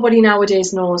much nobody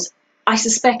nowadays knows. I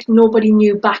suspect nobody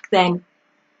knew back then,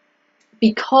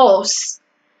 because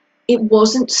it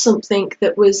wasn't something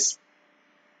that was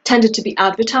tended to be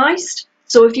advertised.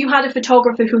 So if you had a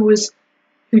photographer who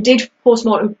did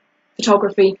post-mortem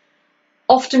photography,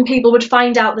 often people would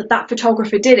find out that that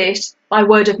photographer did it by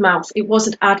word of mouth. It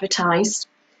wasn't advertised.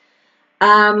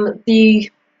 We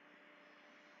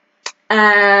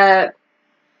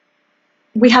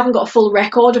haven't got a full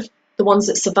record of the ones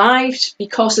that survived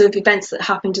because of events that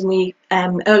happened in the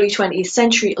early 20th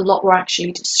century. A lot were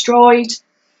actually destroyed.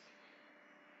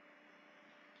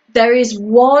 There is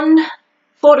one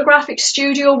photographic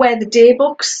studio where the day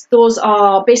books, those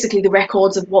are basically the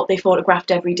records of what they photographed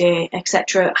every day,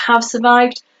 etc., have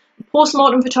survived.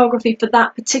 Post-mortem photography for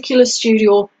that particular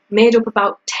studio made up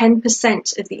about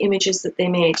 10% of the images that they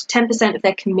made, 10% of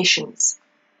their commissions.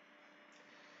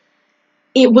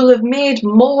 It will have made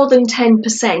more than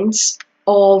 10%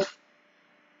 of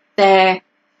their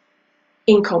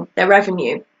income, their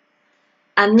revenue.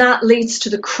 And that leads to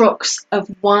the crux of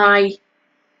why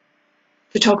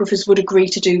photographers would agree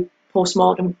to do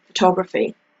post-mortem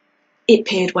photography. It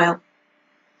paid well.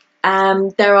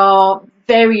 There are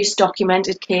various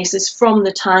documented cases from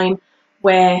the time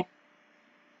where,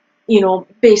 you know,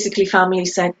 basically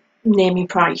families said, name your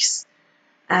price.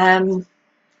 So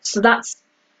that's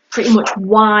pretty much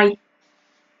why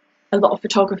a lot of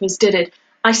photographers did it.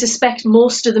 I suspect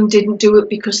most of them didn't do it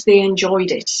because they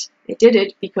enjoyed it. They did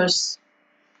it because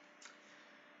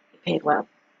it paid well.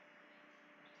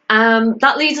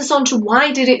 That leads us on to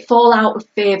why did it fall out of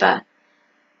favour?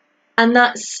 And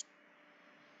that's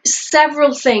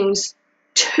several things,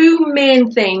 two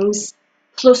main things,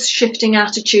 plus shifting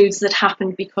attitudes that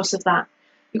happened because of that.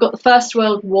 You've got the First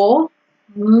World War,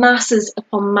 masses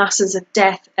upon masses of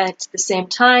death at the same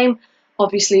time.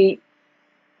 Obviously,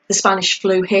 the Spanish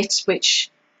flu hit, which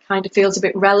kind of feels a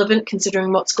bit relevant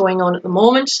considering what's going on at the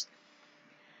moment.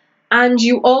 And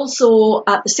you also,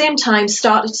 at the same time,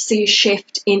 started to see a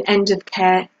shift in end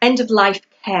of life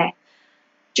care.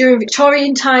 During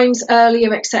Victorian times,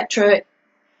 earlier, etc.,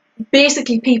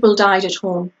 basically people died at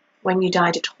home. When you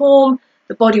died at home,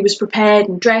 the body was prepared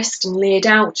and dressed and laid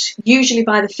out, usually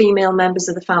by the female members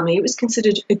of the family. It was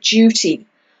considered a duty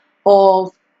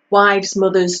of wives,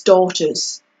 mothers,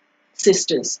 daughters,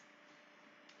 sisters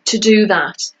to do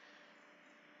that.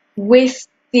 With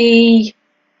the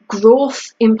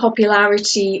growth in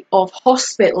popularity of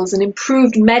hospitals and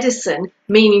improved medicine,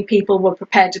 meaning people were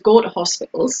prepared to go to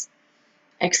hospitals,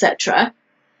 etc.,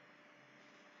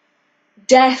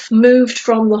 death moved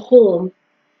from the home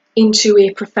into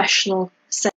a professional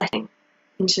setting,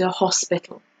 into a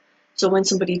hospital. So when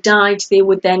somebody died, they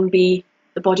would then the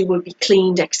body would be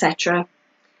cleaned, etc.,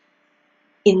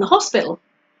 in the hospital.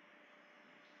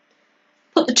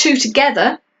 Put the two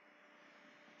together,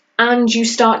 and you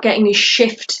start getting a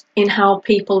shift in how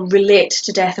people relate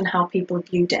to death and how people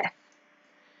view death.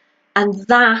 And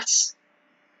that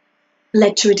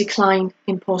led to a decline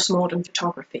in postmortem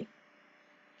photography.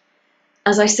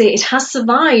 As I say, it has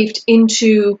survived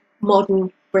into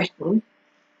modern Britain,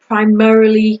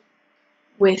 primarily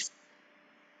with,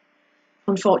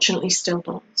 unfortunately,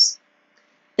 stillborns.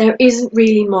 There isn't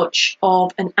really much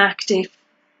of an active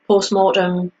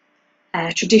postmortem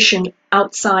tradition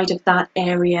outside of that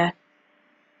area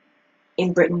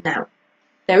in Britain now.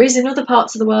 There is in other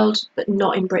parts of the world, but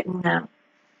not in Britain now.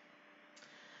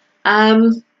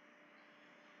 I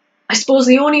suppose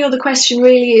the only other question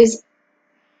really is,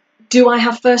 do I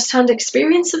have first-hand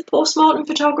experience of postmortem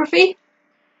photography?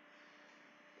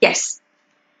 Yes.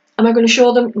 Am I going to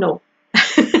show them? No.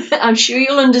 I'm sure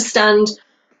you'll understand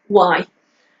why.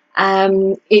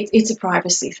 It's a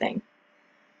privacy thing.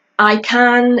 I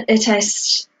can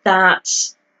attest that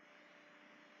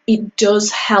it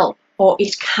does help, or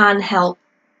it can help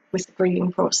with the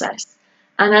grieving process.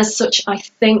 And as such, I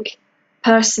think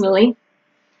personally,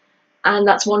 and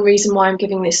that's one reason why I'm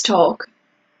giving this talk,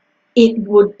 it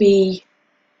would be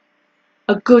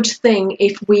a good thing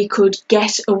if we could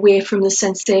get away from the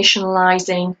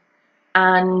sensationalizing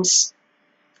and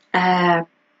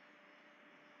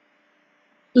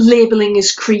labeling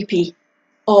as creepy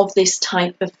of this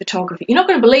type of photography. You're not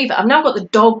going to believe it. I've now got the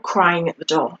dog crying at the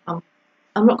door.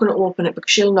 I'm not going to open it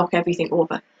because she'll knock everything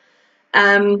over.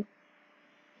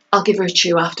 I'll give her a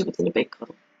chew afterwards in a big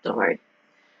cuddle. Don't worry.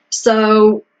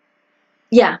 So,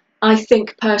 yeah, I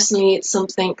think personally it's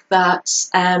something that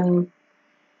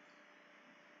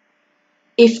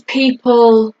if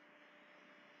people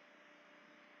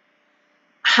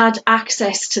had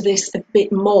access to this a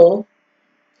bit more,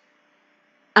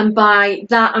 and by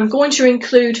that I'm going to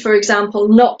include, for example,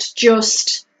 not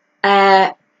just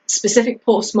specific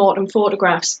post-mortem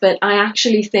photographs, but I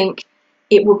actually think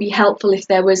it would be helpful if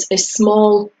there was a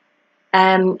small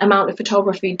amount of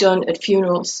photography done at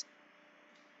funerals,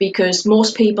 because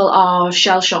most people are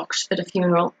shell-shocked at a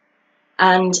funeral,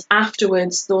 and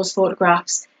afterwards those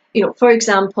photographs, you know, for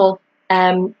example,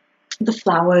 the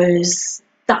flowers,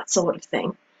 that sort of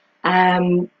thing,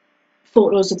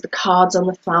 photos of the cards on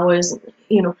the flowers,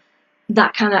 you know,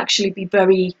 that can actually be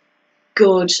very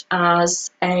good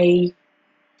as a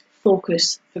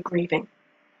focus for grieving.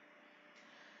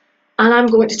 And I'm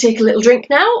going to take a little drink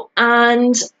now,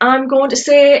 and I'm going to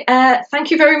say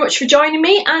thank you very much for joining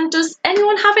me. And does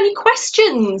anyone have any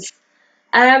questions?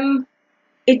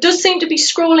 It does seem to be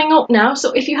scrolling up now,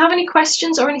 so if you have any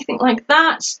questions or anything like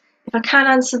that, if I can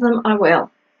answer them, I will.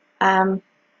 I'm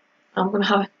going to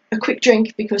have a quick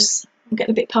drink because I'm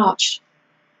getting a bit parched.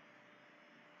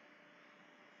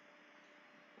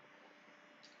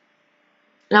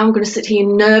 Now I'm going to sit here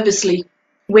nervously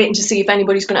waiting to see if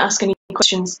anybody's going to ask any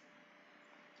questions,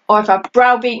 or if I've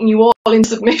browbeaten you all in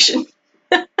submission.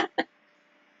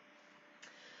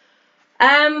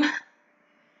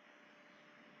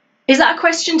 Is that a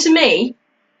question to me,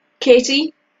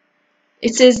 Katie?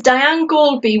 It says, Diane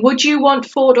Goldby, would you want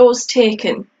photos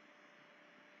taken?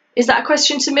 Is that a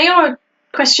question to me or a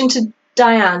question to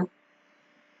Diane?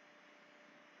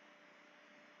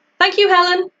 Thank you,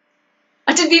 Helen.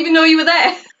 I didn't even know you were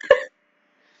there.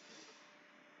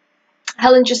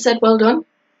 Helen just said, well done.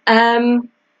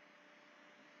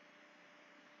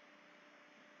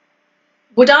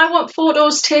 Would I want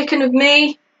photos taken of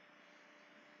me?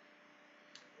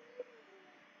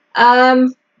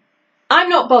 I'm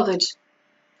not bothered.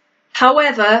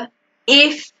 However,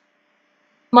 if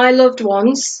my loved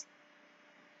ones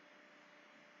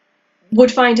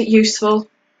would find it useful,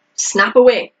 snap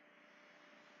away.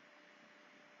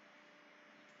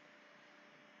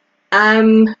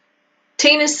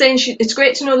 Tina's saying it's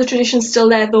great to know the tradition's still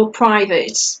there, though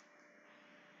private.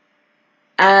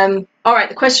 Alright,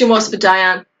 the question was for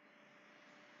Diane.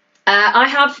 I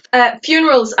have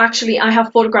funerals, actually, I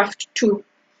have photographed too.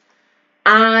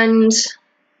 And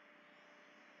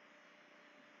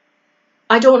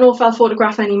I don't know if I'll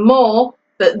photograph any more,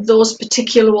 but those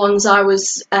particular ones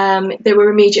they were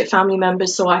immediate family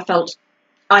members, so I felt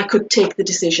I could take the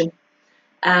decision.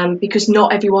 Because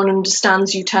not everyone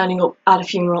understands you turning up at a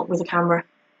funeral with a camera.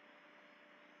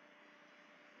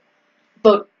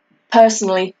 But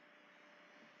personally,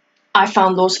 I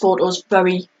found those photos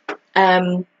very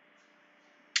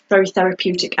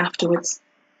therapeutic afterwards.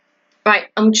 Right,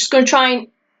 I'm just going to try and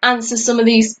answer some of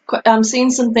these. I'm seeing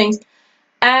some things.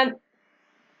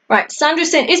 Right,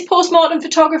 Sandra's saying, is post-mortem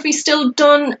photography still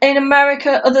done in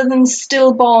America other than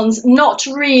stillborns? Not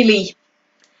really.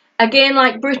 Again,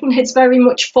 like Britain, it's very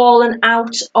much fallen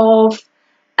out of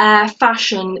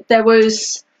fashion. There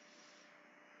was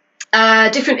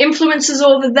different influences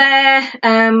over there,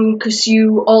 because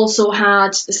you also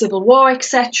had the Civil War,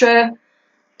 etc.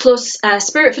 Plus,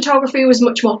 spirit photography was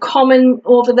much more common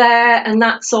over there, and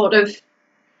that sort of,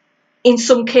 in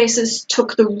some cases,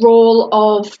 took the role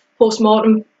of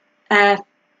post-mortem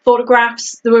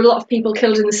photographs. There were a lot of people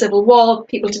killed in the Civil War.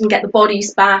 People didn't get the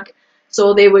bodies back,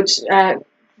 so they would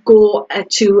go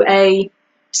to a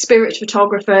spirit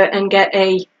photographer and get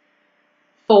a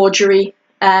forgery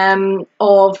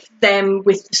of them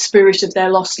with the spirit of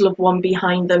their lost loved one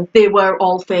behind them. They were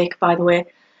all fake, by the way.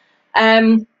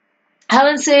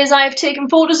 Helen says, I have taken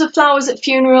photos of flowers at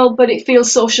funeral, but it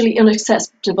feels socially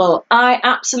unacceptable. I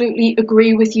absolutely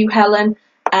agree with you, Helen.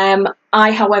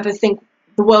 I, however, think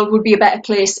the world would be a better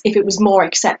place if it was more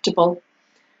acceptable.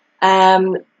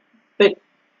 But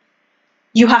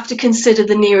you have to consider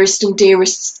the nearest and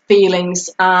dearest feelings,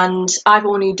 and I've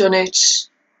only done it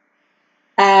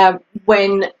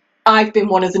when I've been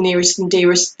one of the nearest and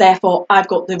dearest, therefore I've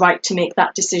got the right to make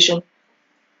that decision.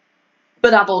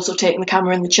 But I've also taken the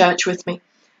camera in the church with me.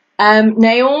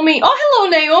 Naomi, oh hello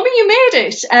Naomi, you made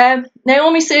it.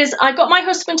 Naomi says, I got my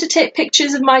husband to take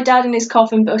pictures of my dad in his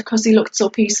coffin because he looked so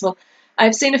peaceful.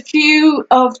 I've seen a few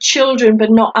of children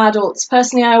but not adults.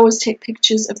 Personally, I always take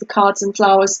pictures of the cards and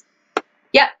flowers.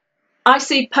 Yeah, I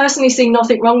personally see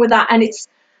nothing wrong with that, and it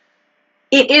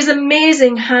is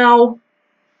amazing how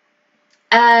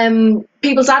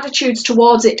people's attitudes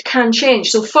towards it can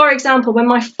change. So for example, when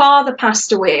my father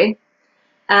passed away,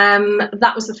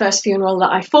 that was the first funeral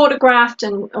that I photographed,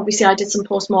 and obviously I did some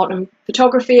post-mortem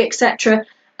photography, etc.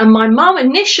 And my mum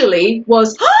initially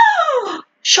was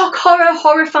shock, horror,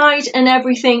 horrified and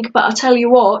everything, but I'll tell you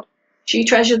what, she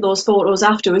treasured those photos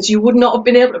afterwards. You would not have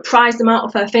been able to prise them out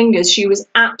of her fingers. She was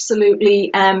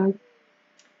absolutely, her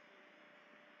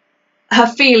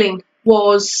feeling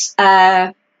was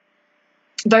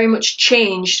very much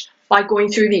changed by going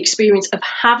through the experience of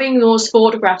having those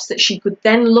photographs that she could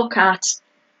then look at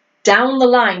down the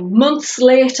line, months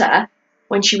later,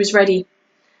 when she was ready.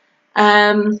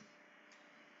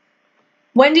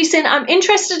 Wendy's saying, I'm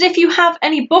interested if you have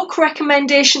any book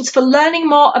recommendations for learning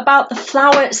more about the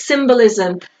flower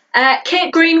symbolism.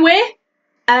 Kate Greenway,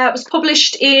 was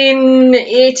published in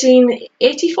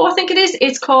 1884, I think it is.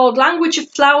 It's called Language of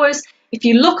Flowers. If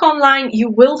you look online, you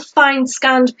will find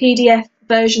scanned PDF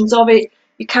versions of it.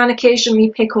 You can occasionally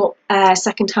pick up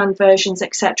second-hand versions,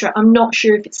 etc. I'm not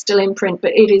sure if it's still in print,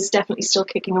 but it is definitely still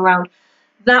kicking around.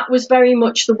 That was very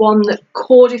much the one that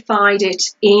codified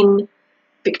it in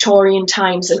Victorian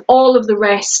times, and all of the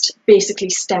rest basically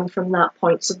stem from that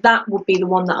point. So that would be the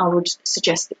one that I would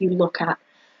suggest that you look at.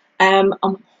 I'm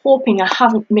hoping I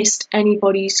haven't missed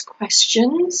anybody's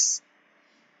questions.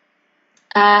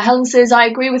 Helen says, I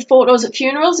agree with photos at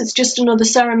funerals. It's just another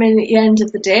ceremony at the end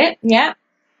of the day. Yeah.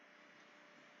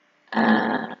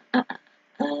 Have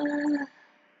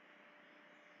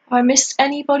I missed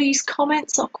anybody's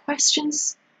comments or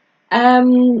questions?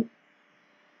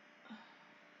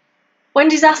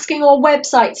 Wendy's asking, or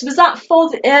websites. Was that for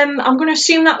the, I'm going to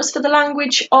assume that was for the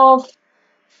language of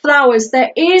flowers.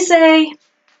 There is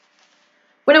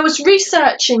when I was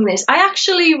researching this, I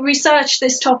actually researched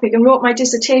this topic and wrote my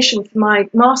dissertation for my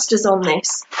master's on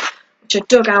this, which I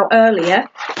dug out earlier.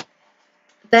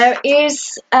 There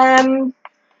is, I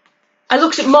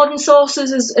looked at modern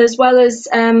sources as well as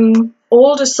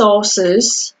older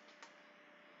sources.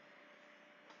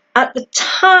 at the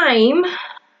time,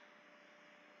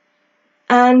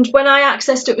 and when I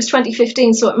accessed it was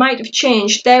 2015, so it might have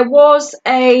changed, there was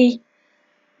a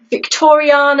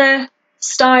Victoriana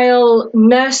style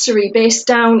nursery based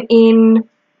down in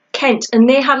Kent, and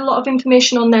they had a lot of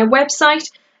information on their website,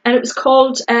 and it was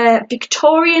called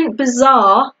Victorian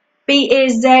Bazaar,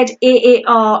 BAZAAR.com.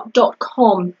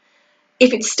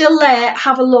 If it's still there,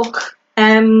 have a look,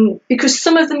 because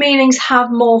some of the meanings have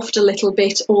morphed a little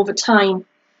bit over time.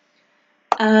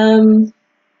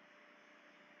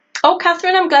 Oh,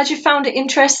 Catherine, I'm glad you found it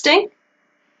interesting.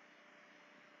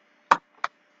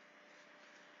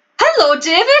 Hello,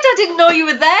 David. I didn't know you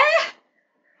were there.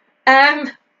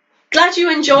 Glad you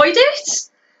enjoyed it.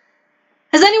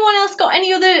 Has anyone else got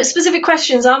any other specific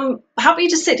questions? I'm happy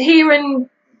to sit here and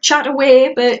chat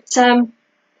away, but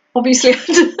obviously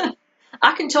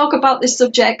I can talk about this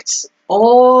subject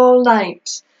all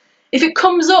night. If it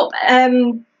comes up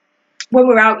when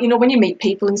we're out, you know, when you meet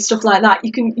people and stuff like that,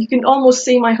 you can almost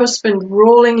see my husband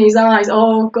rolling his eyes.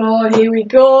 Oh God, here we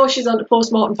go. She's on to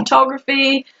post-mortem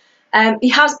photography. He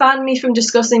has banned me from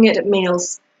discussing it at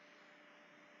meals.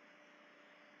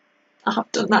 I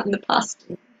have done that in the past.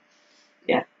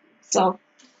 Yeah, so.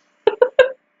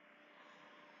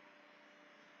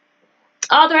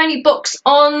 Are there any books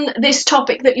on this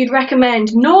topic that you'd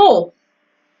recommend? No.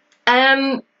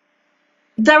 There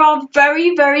are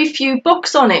very, very few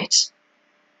books on it.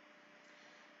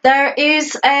 There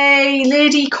is a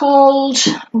lady called,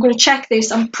 I'm going to check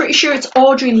this, I'm pretty sure it's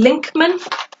Audrey Linkman.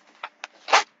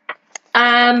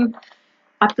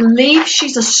 I believe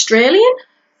she's Australian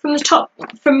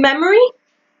from memory.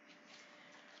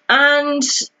 And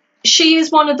she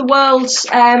is one of the world's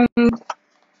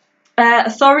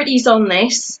authorities on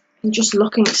this. I'm just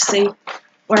looking to see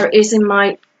where it is in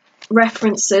my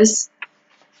references.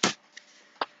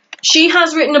 She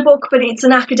has written a book, but it's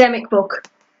an academic book.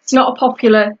 It's not a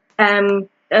popular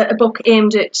a book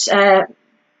aimed at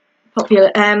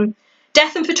popular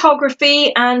Death and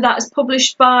Photography, and that is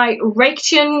published by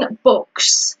Reichian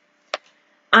Books,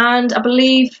 and I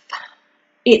believe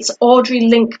it's Audrey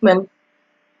Linkman.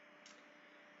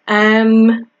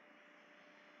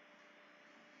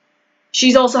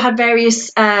 She's also had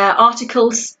various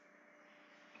articles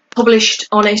published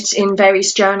on it in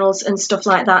various journals and stuff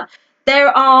like that.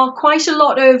 There are quite a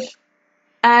lot of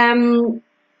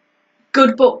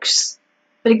good books,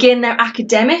 but again, they're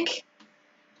academic,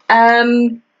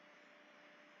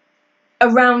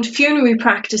 around funerary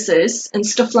practices and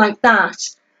stuff like that,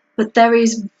 but there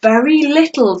is very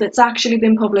little that's actually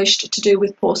been published to do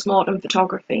with post-mortem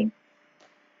photography.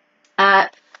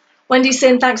 Wendy's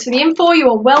saying thanks for the info, you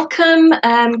are welcome.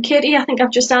 Katie, I think I've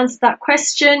just answered that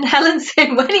question. Helen's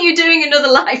saying, when are you doing another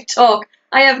live talk?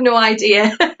 I have no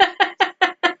idea.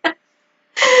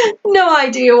 No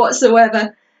idea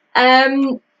whatsoever.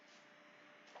 I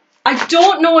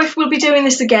don't know if we'll be doing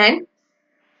this again.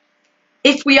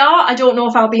 If we are, I don't know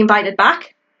if I'll be invited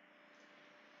back.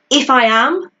 If I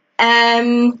am,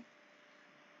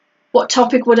 what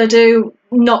topic would I do?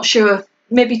 Not sure.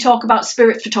 Maybe talk about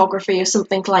spirit photography or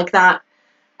something like that,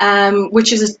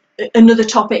 which is another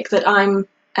topic that I'm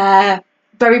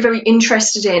very, very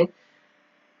interested in.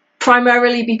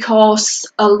 Primarily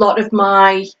because a lot of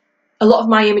my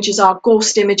images are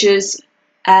ghost images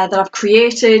that I've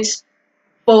created,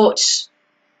 but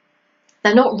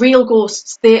they're not real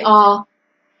ghosts. They are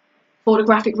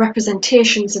photographic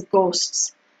representations of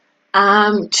ghosts.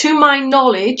 To my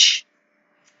knowledge,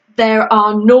 there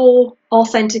are no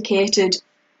authenticated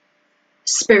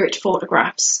spirit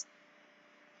photographs.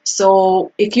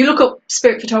 So if you look up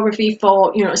spirit photography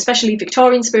for, you know, especially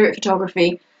Victorian spirit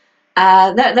photography,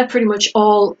 they're pretty much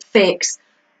all fakes.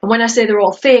 And when I say they're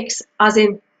all fakes, as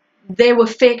in they were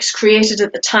fakes created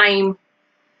at the time,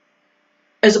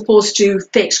 as opposed to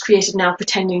fakes created now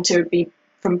pretending to be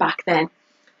from back then.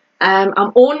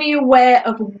 I'm only aware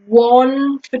of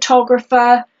one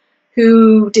photographer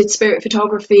who did spirit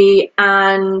photography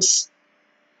and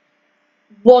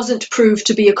wasn't proved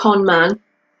to be a con man,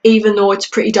 even though it's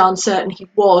pretty darn certain he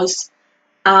was,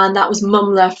 and that was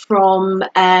Mumler from,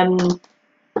 I'm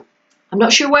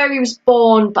not sure where he was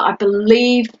born, but I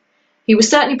believe he was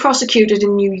certainly prosecuted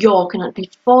in New York, and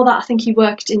before that I think he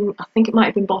worked in, I think it might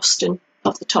have been Boston,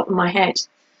 off the top of my head.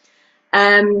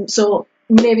 So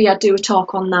maybe I'd do a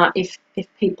talk on that if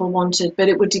people wanted, but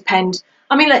it would depend.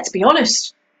 I mean, let's be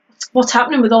honest, what's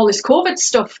happening with all this COVID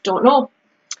stuff? Don't know.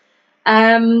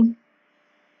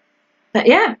 But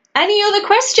yeah, any other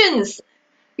questions?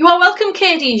 You are welcome,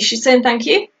 Katie. She's saying thank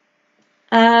you.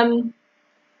 Any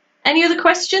other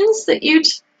questions that you'd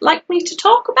like me to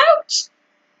talk about?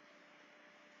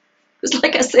 Because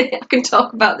like I say, I can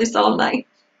talk about this all night.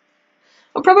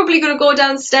 I'm probably going to go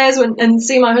downstairs and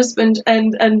see my husband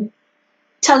and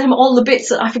tell him all the bits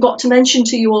that I forgot to mention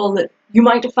to you all that you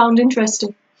might have found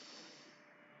interesting.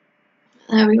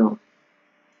 There we go.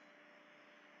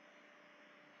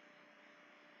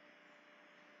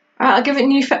 Right, I'll give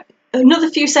it another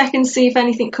few seconds, see if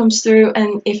anything comes through,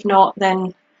 and if not,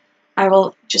 then I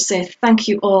will just say thank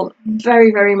you all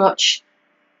very, very much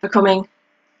for coming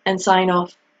and sign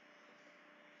off.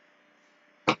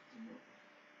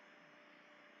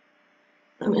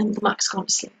 And the Mac's gone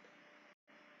to sleep.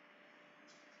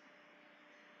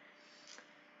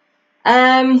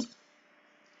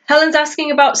 Helen's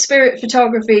asking about spirit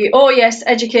photography. Oh yes,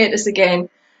 educate us again.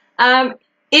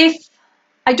 If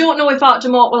I don't know if Art de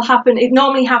Mort will happen, it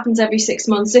normally happens every 6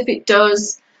 months. If it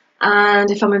does, and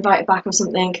if I'm invited back or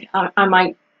something, I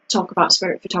might talk about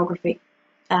spirit photography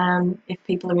if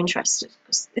people are interested,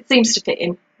 because it seems to fit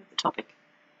in with the topic.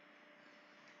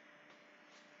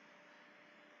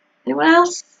 Anyone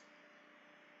else?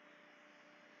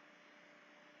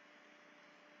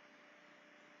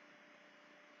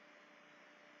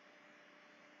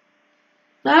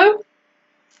 No?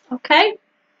 Okay.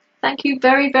 Thank you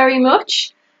very, very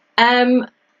much. I'm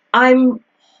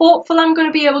hopeful I'm going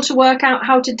to be able to work out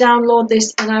how to download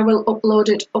this, and I will upload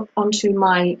it up onto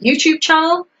my YouTube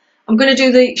channel. I'm going to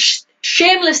do the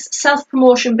shameless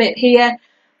self-promotion bit here.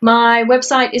 My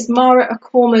website is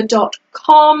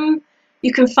maraakoma.com.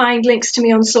 You can find links to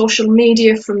me on social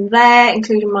media from there,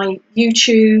 including my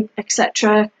YouTube,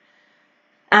 etc.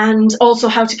 And also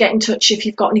how to get in touch if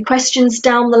you've got any questions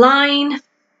down the line.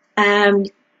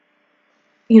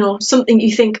 You know, something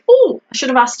you think, oh, I should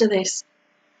have asked her this.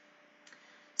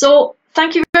 So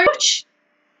thank you very much.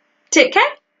 Take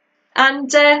care, and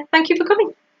thank you for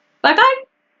coming. Bye bye.